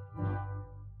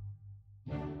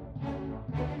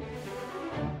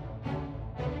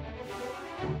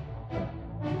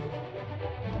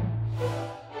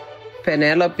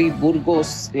 Penélope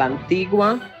Burgos La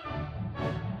Antigua,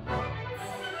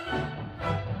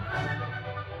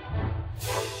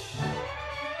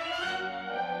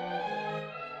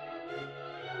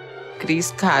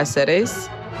 Cris Cáceres,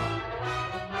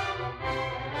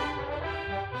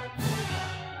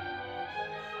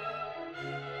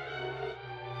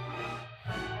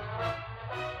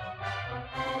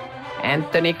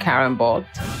 Anthony Carambot,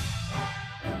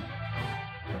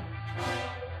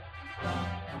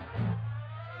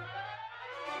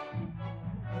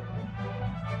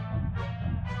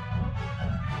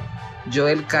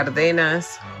 Joel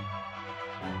Cardenas,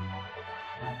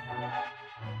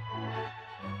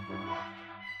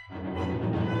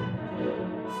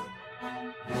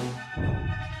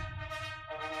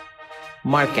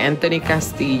 Mark Anthony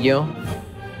Castillo,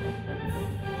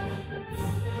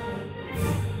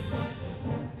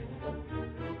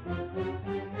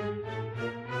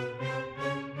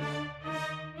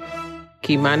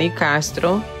 Kimani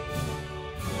Castro,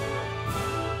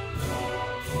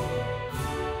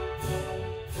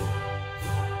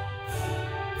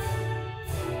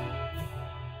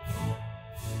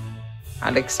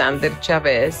 Alexander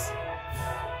Chavez,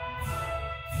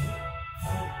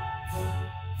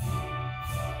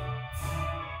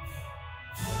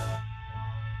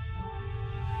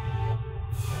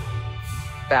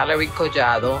 Valerie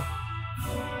Collado,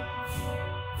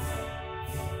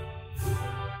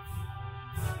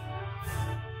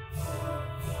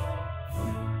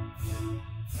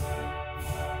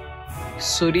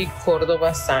 Suri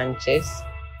Córdoba Sánchez,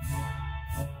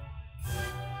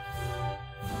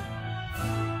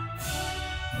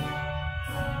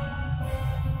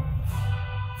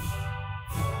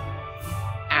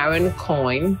 Aaron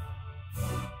Coyne,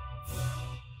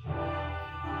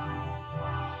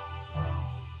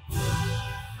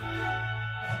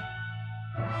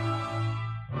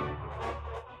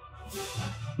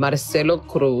 Marcelo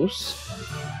Cruz,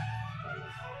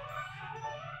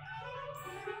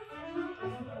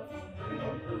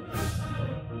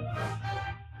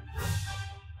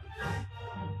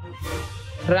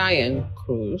 Ryan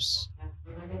Cruz,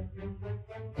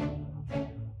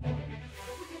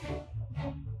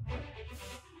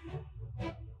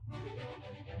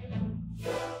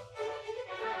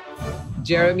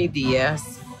 Jeremy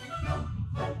Diaz,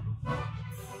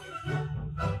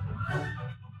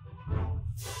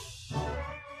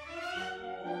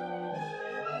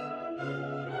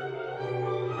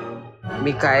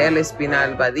 Micael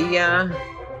Espinal Badía,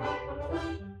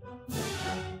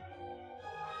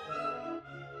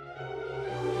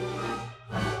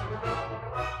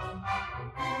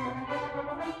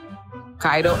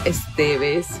 Cairo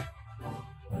Esteves,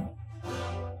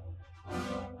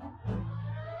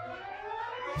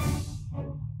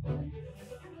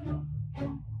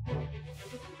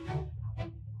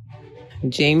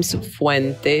 James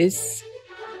Fuentes,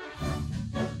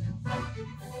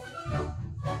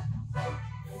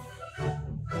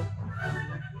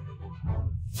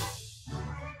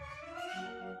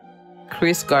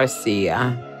 Chris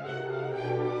Garcia,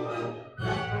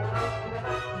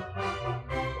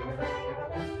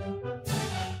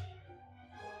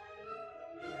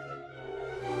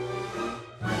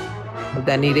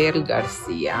 Danirel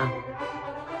Garcia,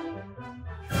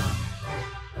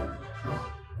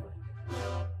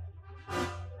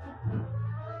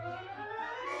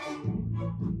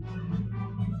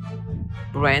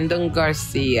 Brandon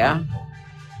Garcia,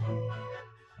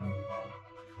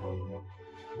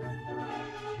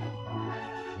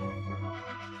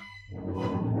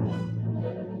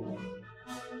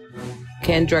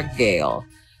 Kendra Gale,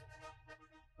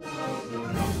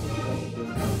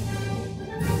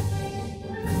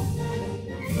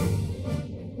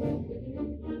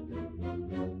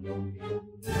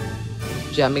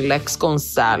 Jamilex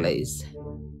Gonzalez,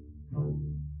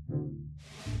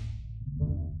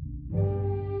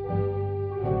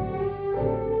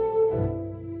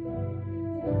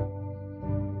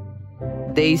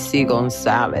 Daisy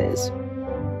Gonzalez.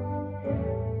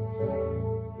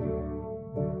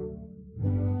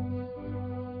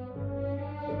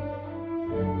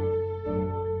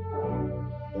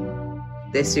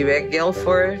 Desiree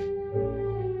Guilford.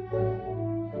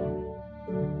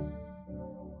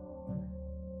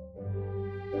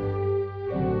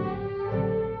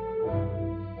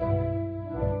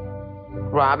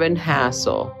 Robin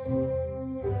Hassel.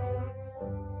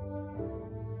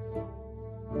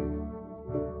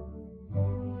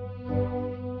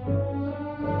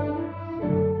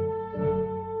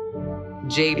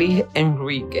 Jaylee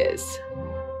Enriquez.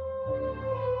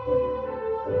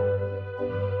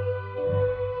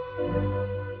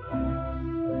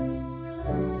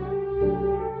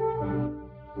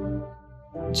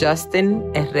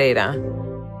 Justin Herrera.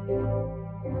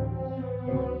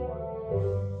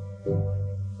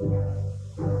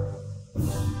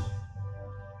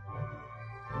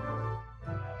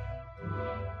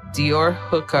 Dior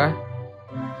Hooker.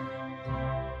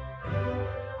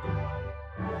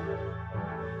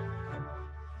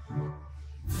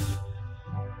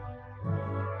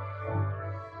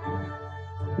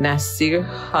 Nasir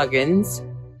Huggins.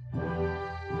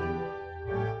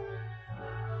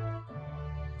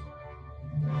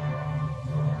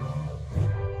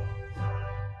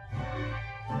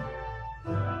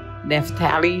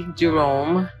 Neftali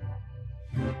Jerome.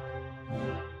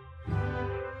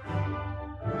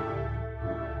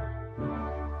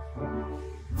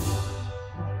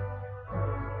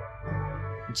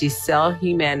 Giselle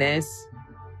Jimenez.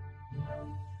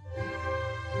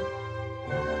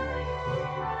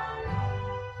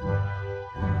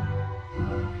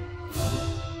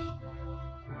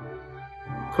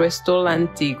 Crystal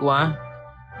Antigua.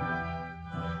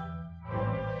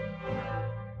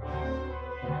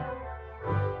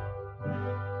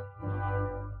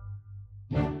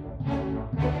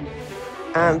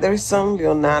 Anderson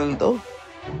Leonardo.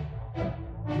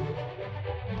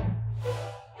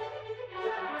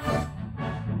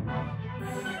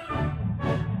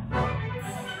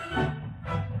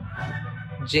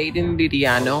 Jaden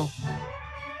Liriano.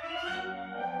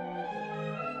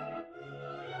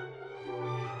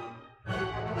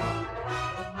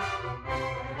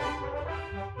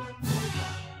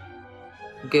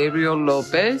 Gabriel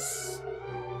Lopez.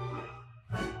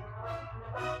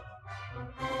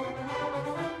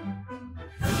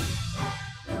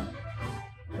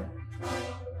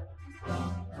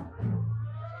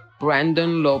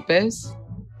 Brandon Lopez.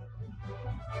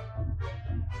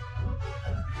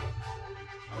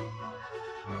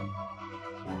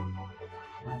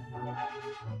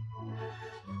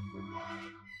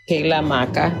 Kayla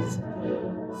Macas.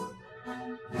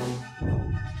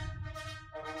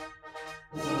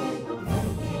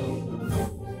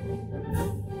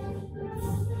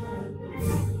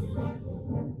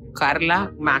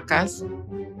 Carla Macas.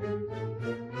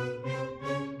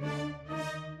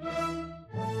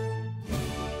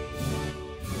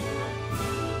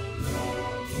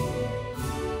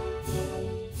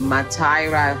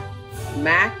 Matira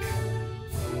Mack.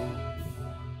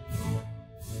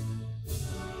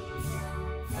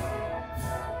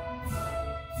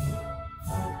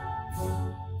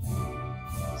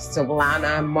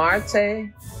 Savannah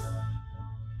Marte.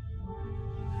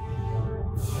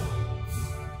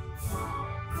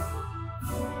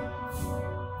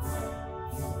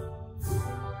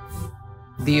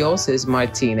 Dioses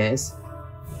Martinez.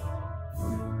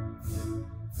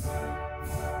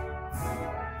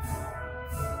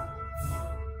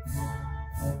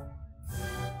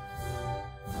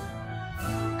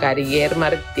 Carrier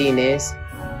Martínez.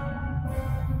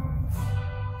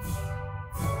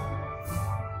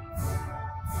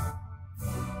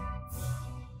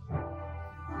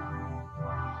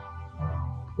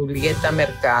 Julieta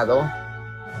Mercado.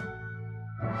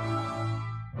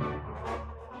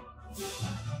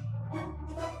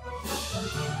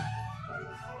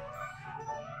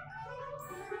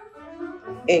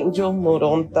 Angel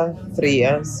Moronta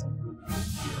Frías.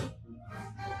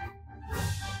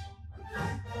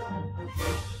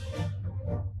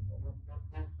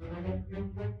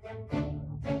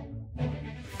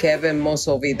 Kevin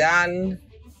Mozo Vidal.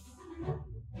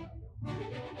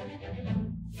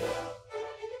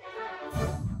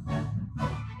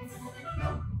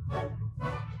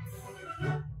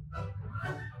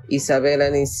 Isabela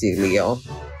Nicilio.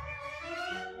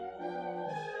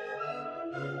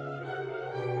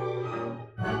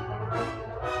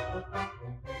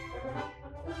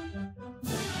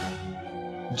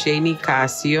 Jamie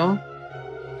Casio.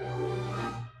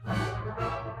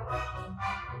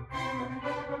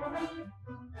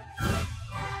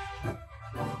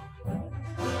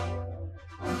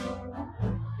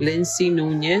 Lindsay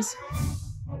Núñez,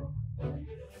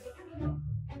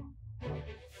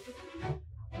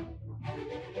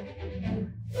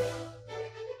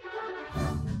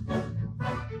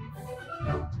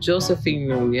 Josephine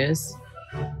Núñez,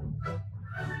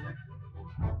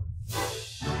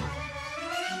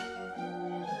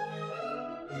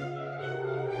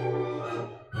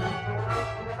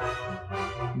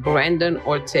 Brandon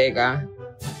Ortega,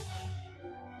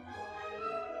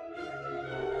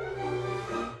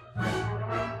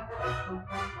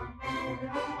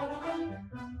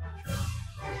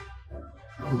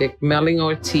 McMelling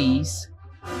Ortiz,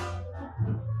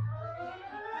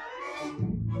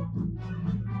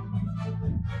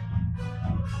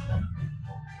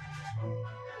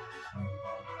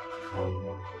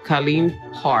 Colleen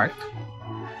Park,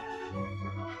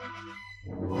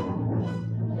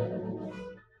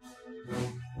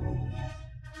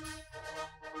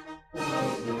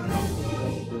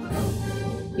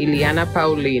 Iliana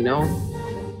Paulino,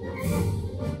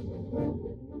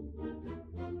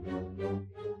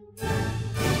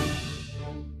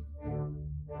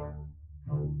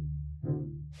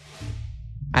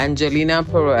 Angelina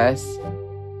Perez,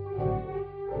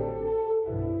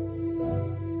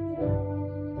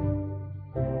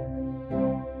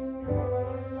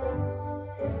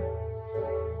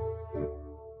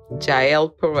 Jael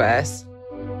Perez,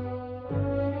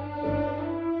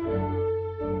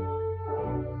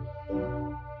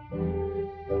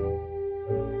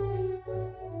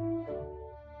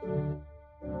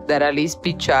 Daralis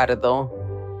Pichardo,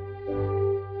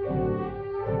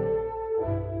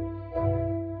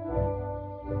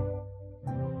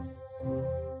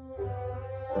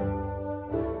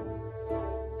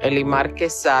 Elimar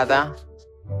Quesada,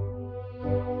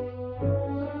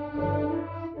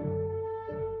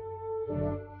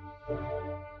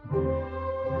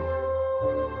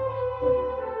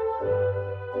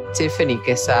 Tiffany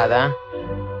Quesada,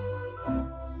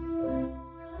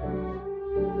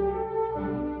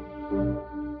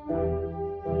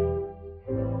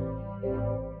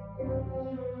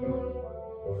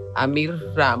 Amir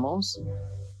Ramos,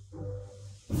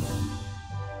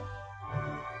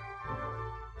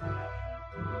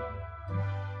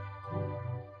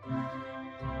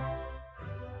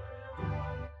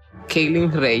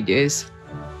 Kaylin Reyes,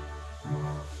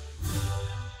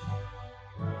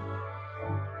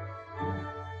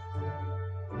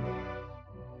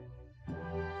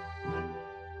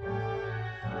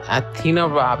 Athena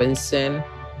Robinson,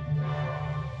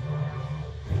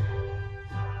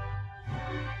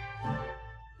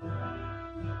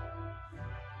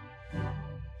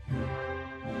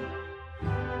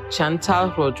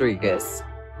 Chantal Rodriguez,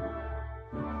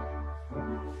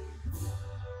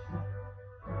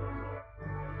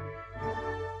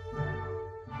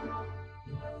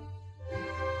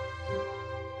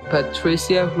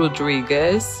 Patricia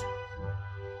Rodriguez,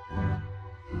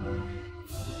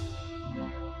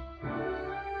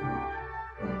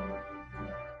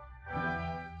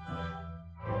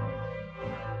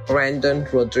 Brandon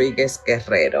Rodriguez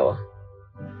Guerrero,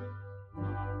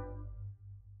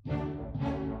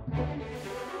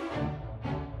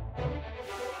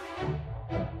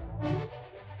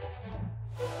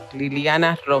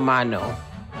 Liliana Romano,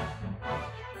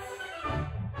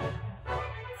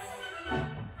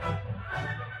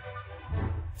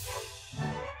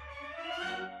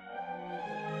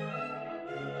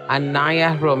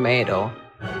 Anaya Romero,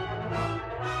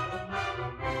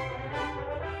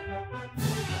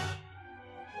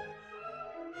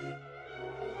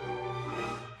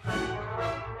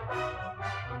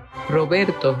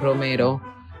 Roberto Romero,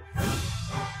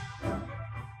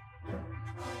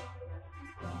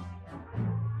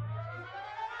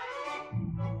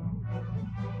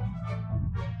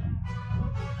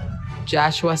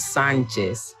 Joshua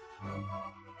Sanchez,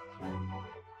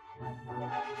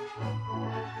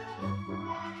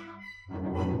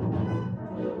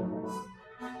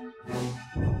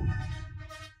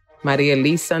 María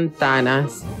Liz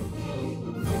Santanas,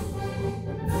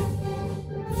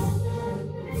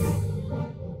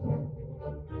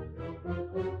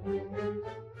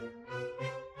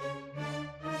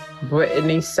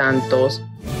 Brittany Santos,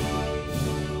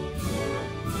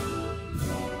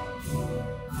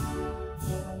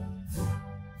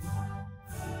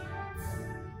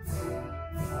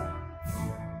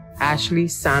 Ashley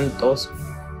Santos,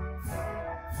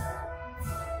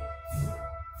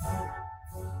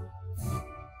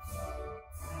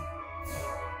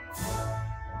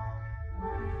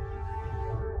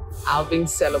 Alvin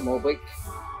Selamovic,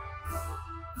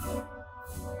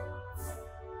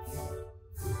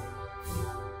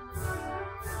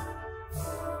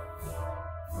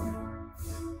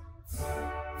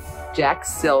 Jack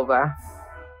Silva,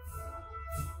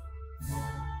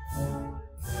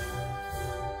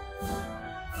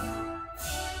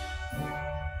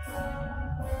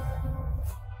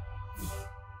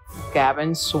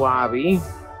 Gavin Suave,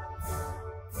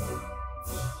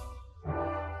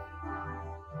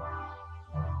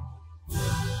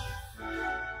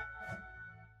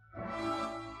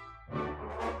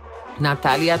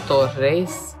 Natalia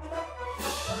Torres,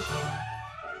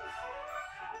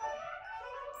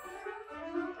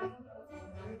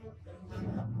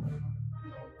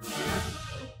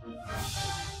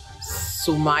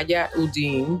 Sumaya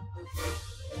Udin,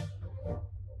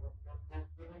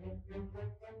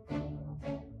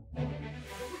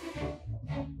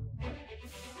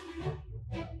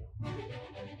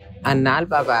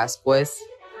 Analba Vasquez,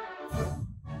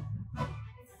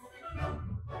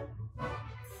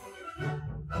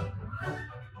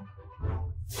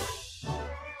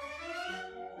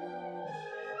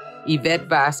 Yvette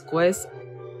Vasquez,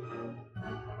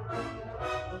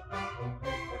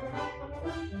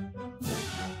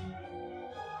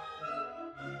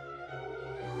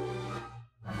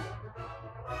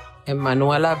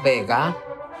 Emanuela Vega,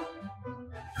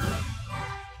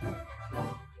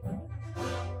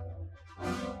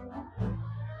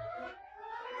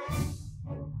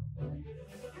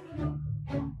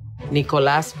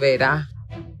 Nicolás Vera,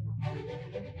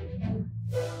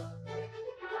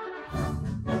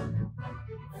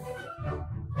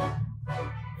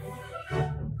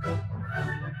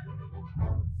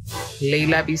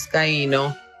 Leila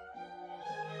Vizcaíno,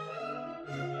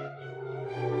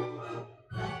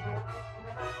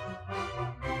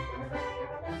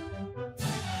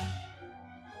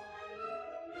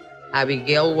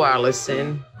 Abigail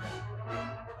Wallison,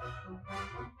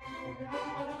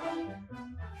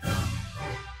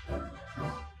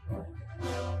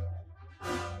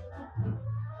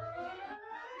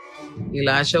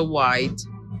 Elijah White,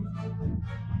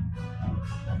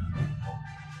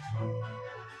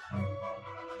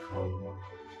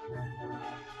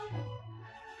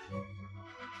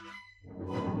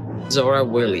 Zora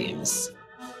Williams.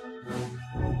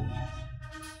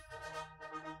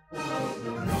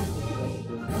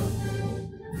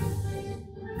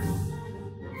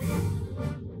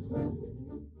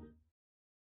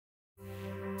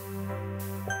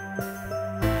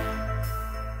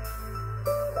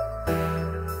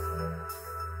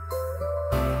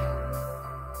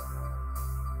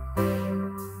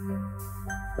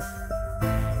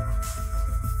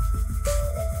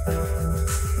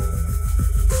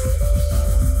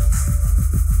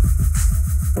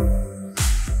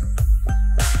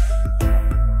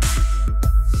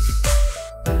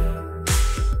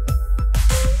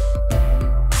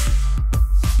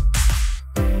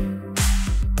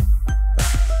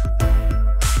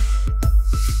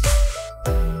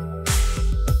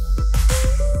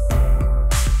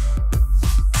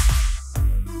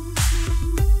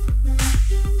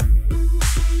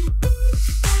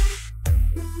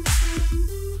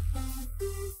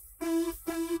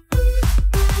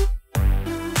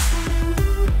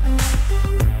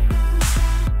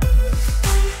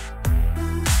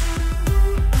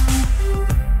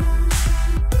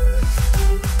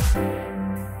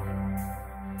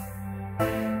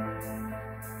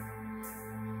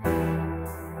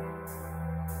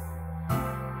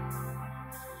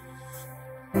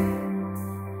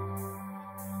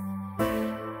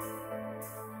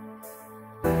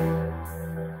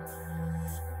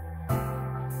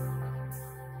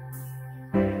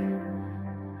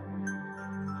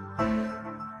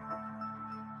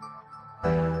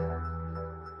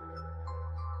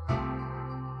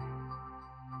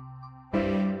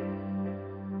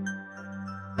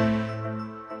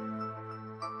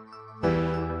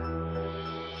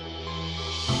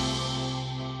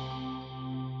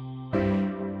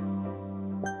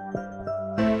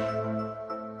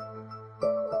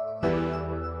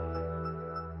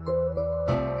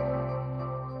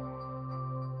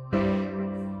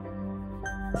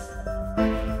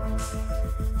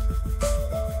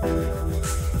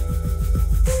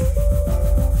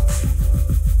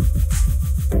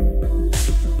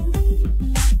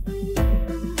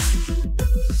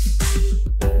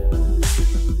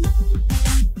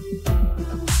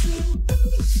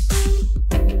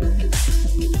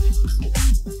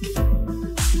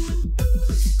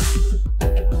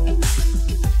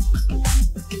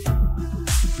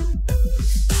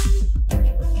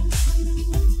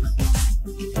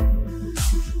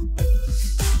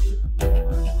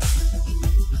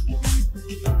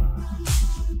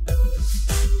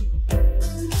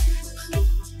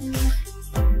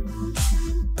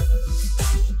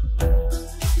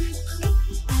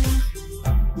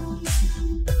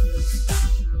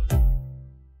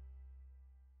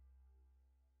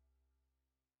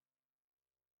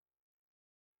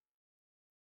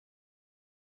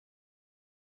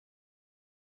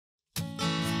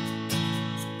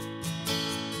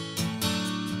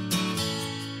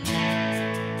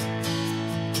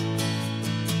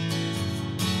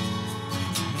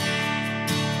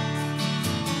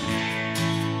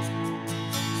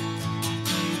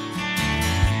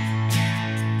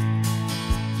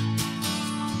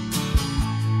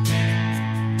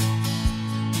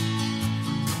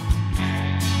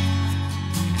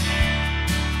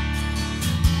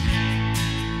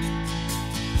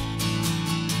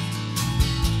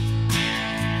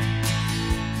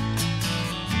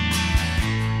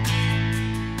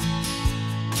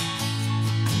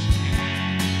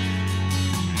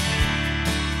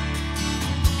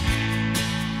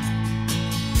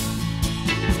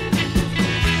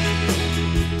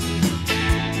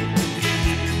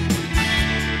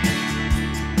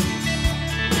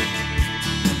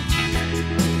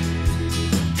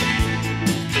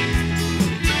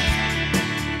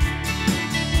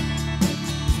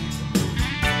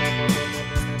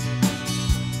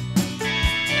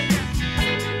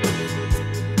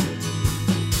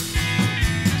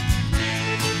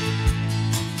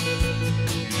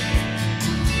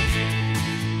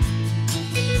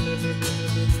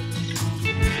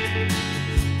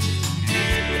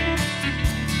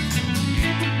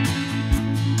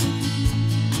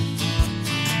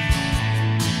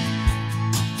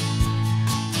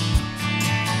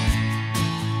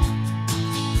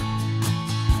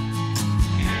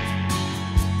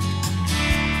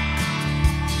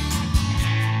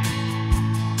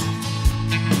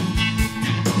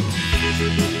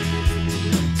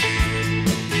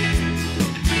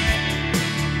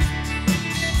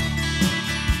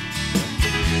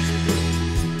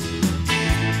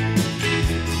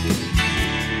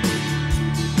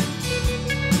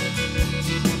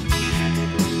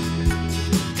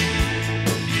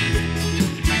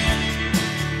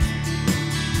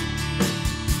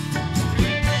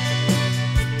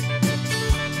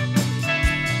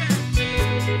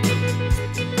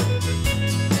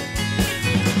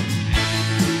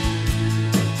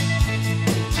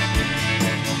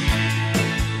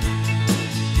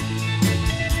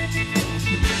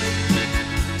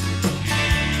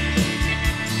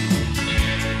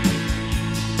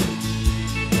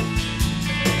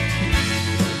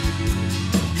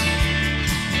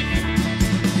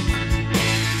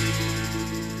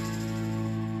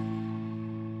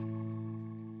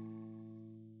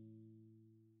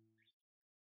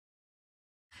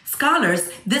 Scholars,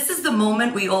 this is the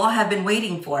moment we all have been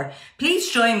waiting for.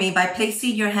 Please join me by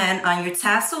placing your hand on your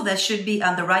tassel that should be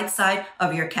on the right side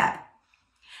of your cap.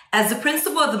 As the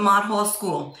principal of the Mott Hall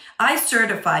School, I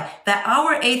certify that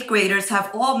our 8th graders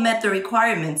have all met the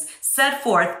requirements set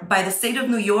forth by the state of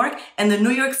New York and the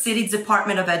New York City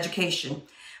Department of Education.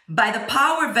 By the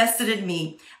power vested in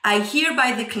me, I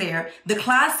hereby declare the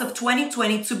class of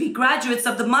 2020 to be graduates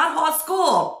of the Mott Hall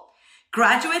School.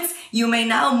 Graduates, you may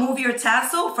now move your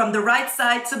tassel from the right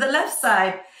side to the left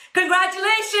side.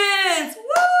 Congratulations!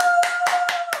 Woo!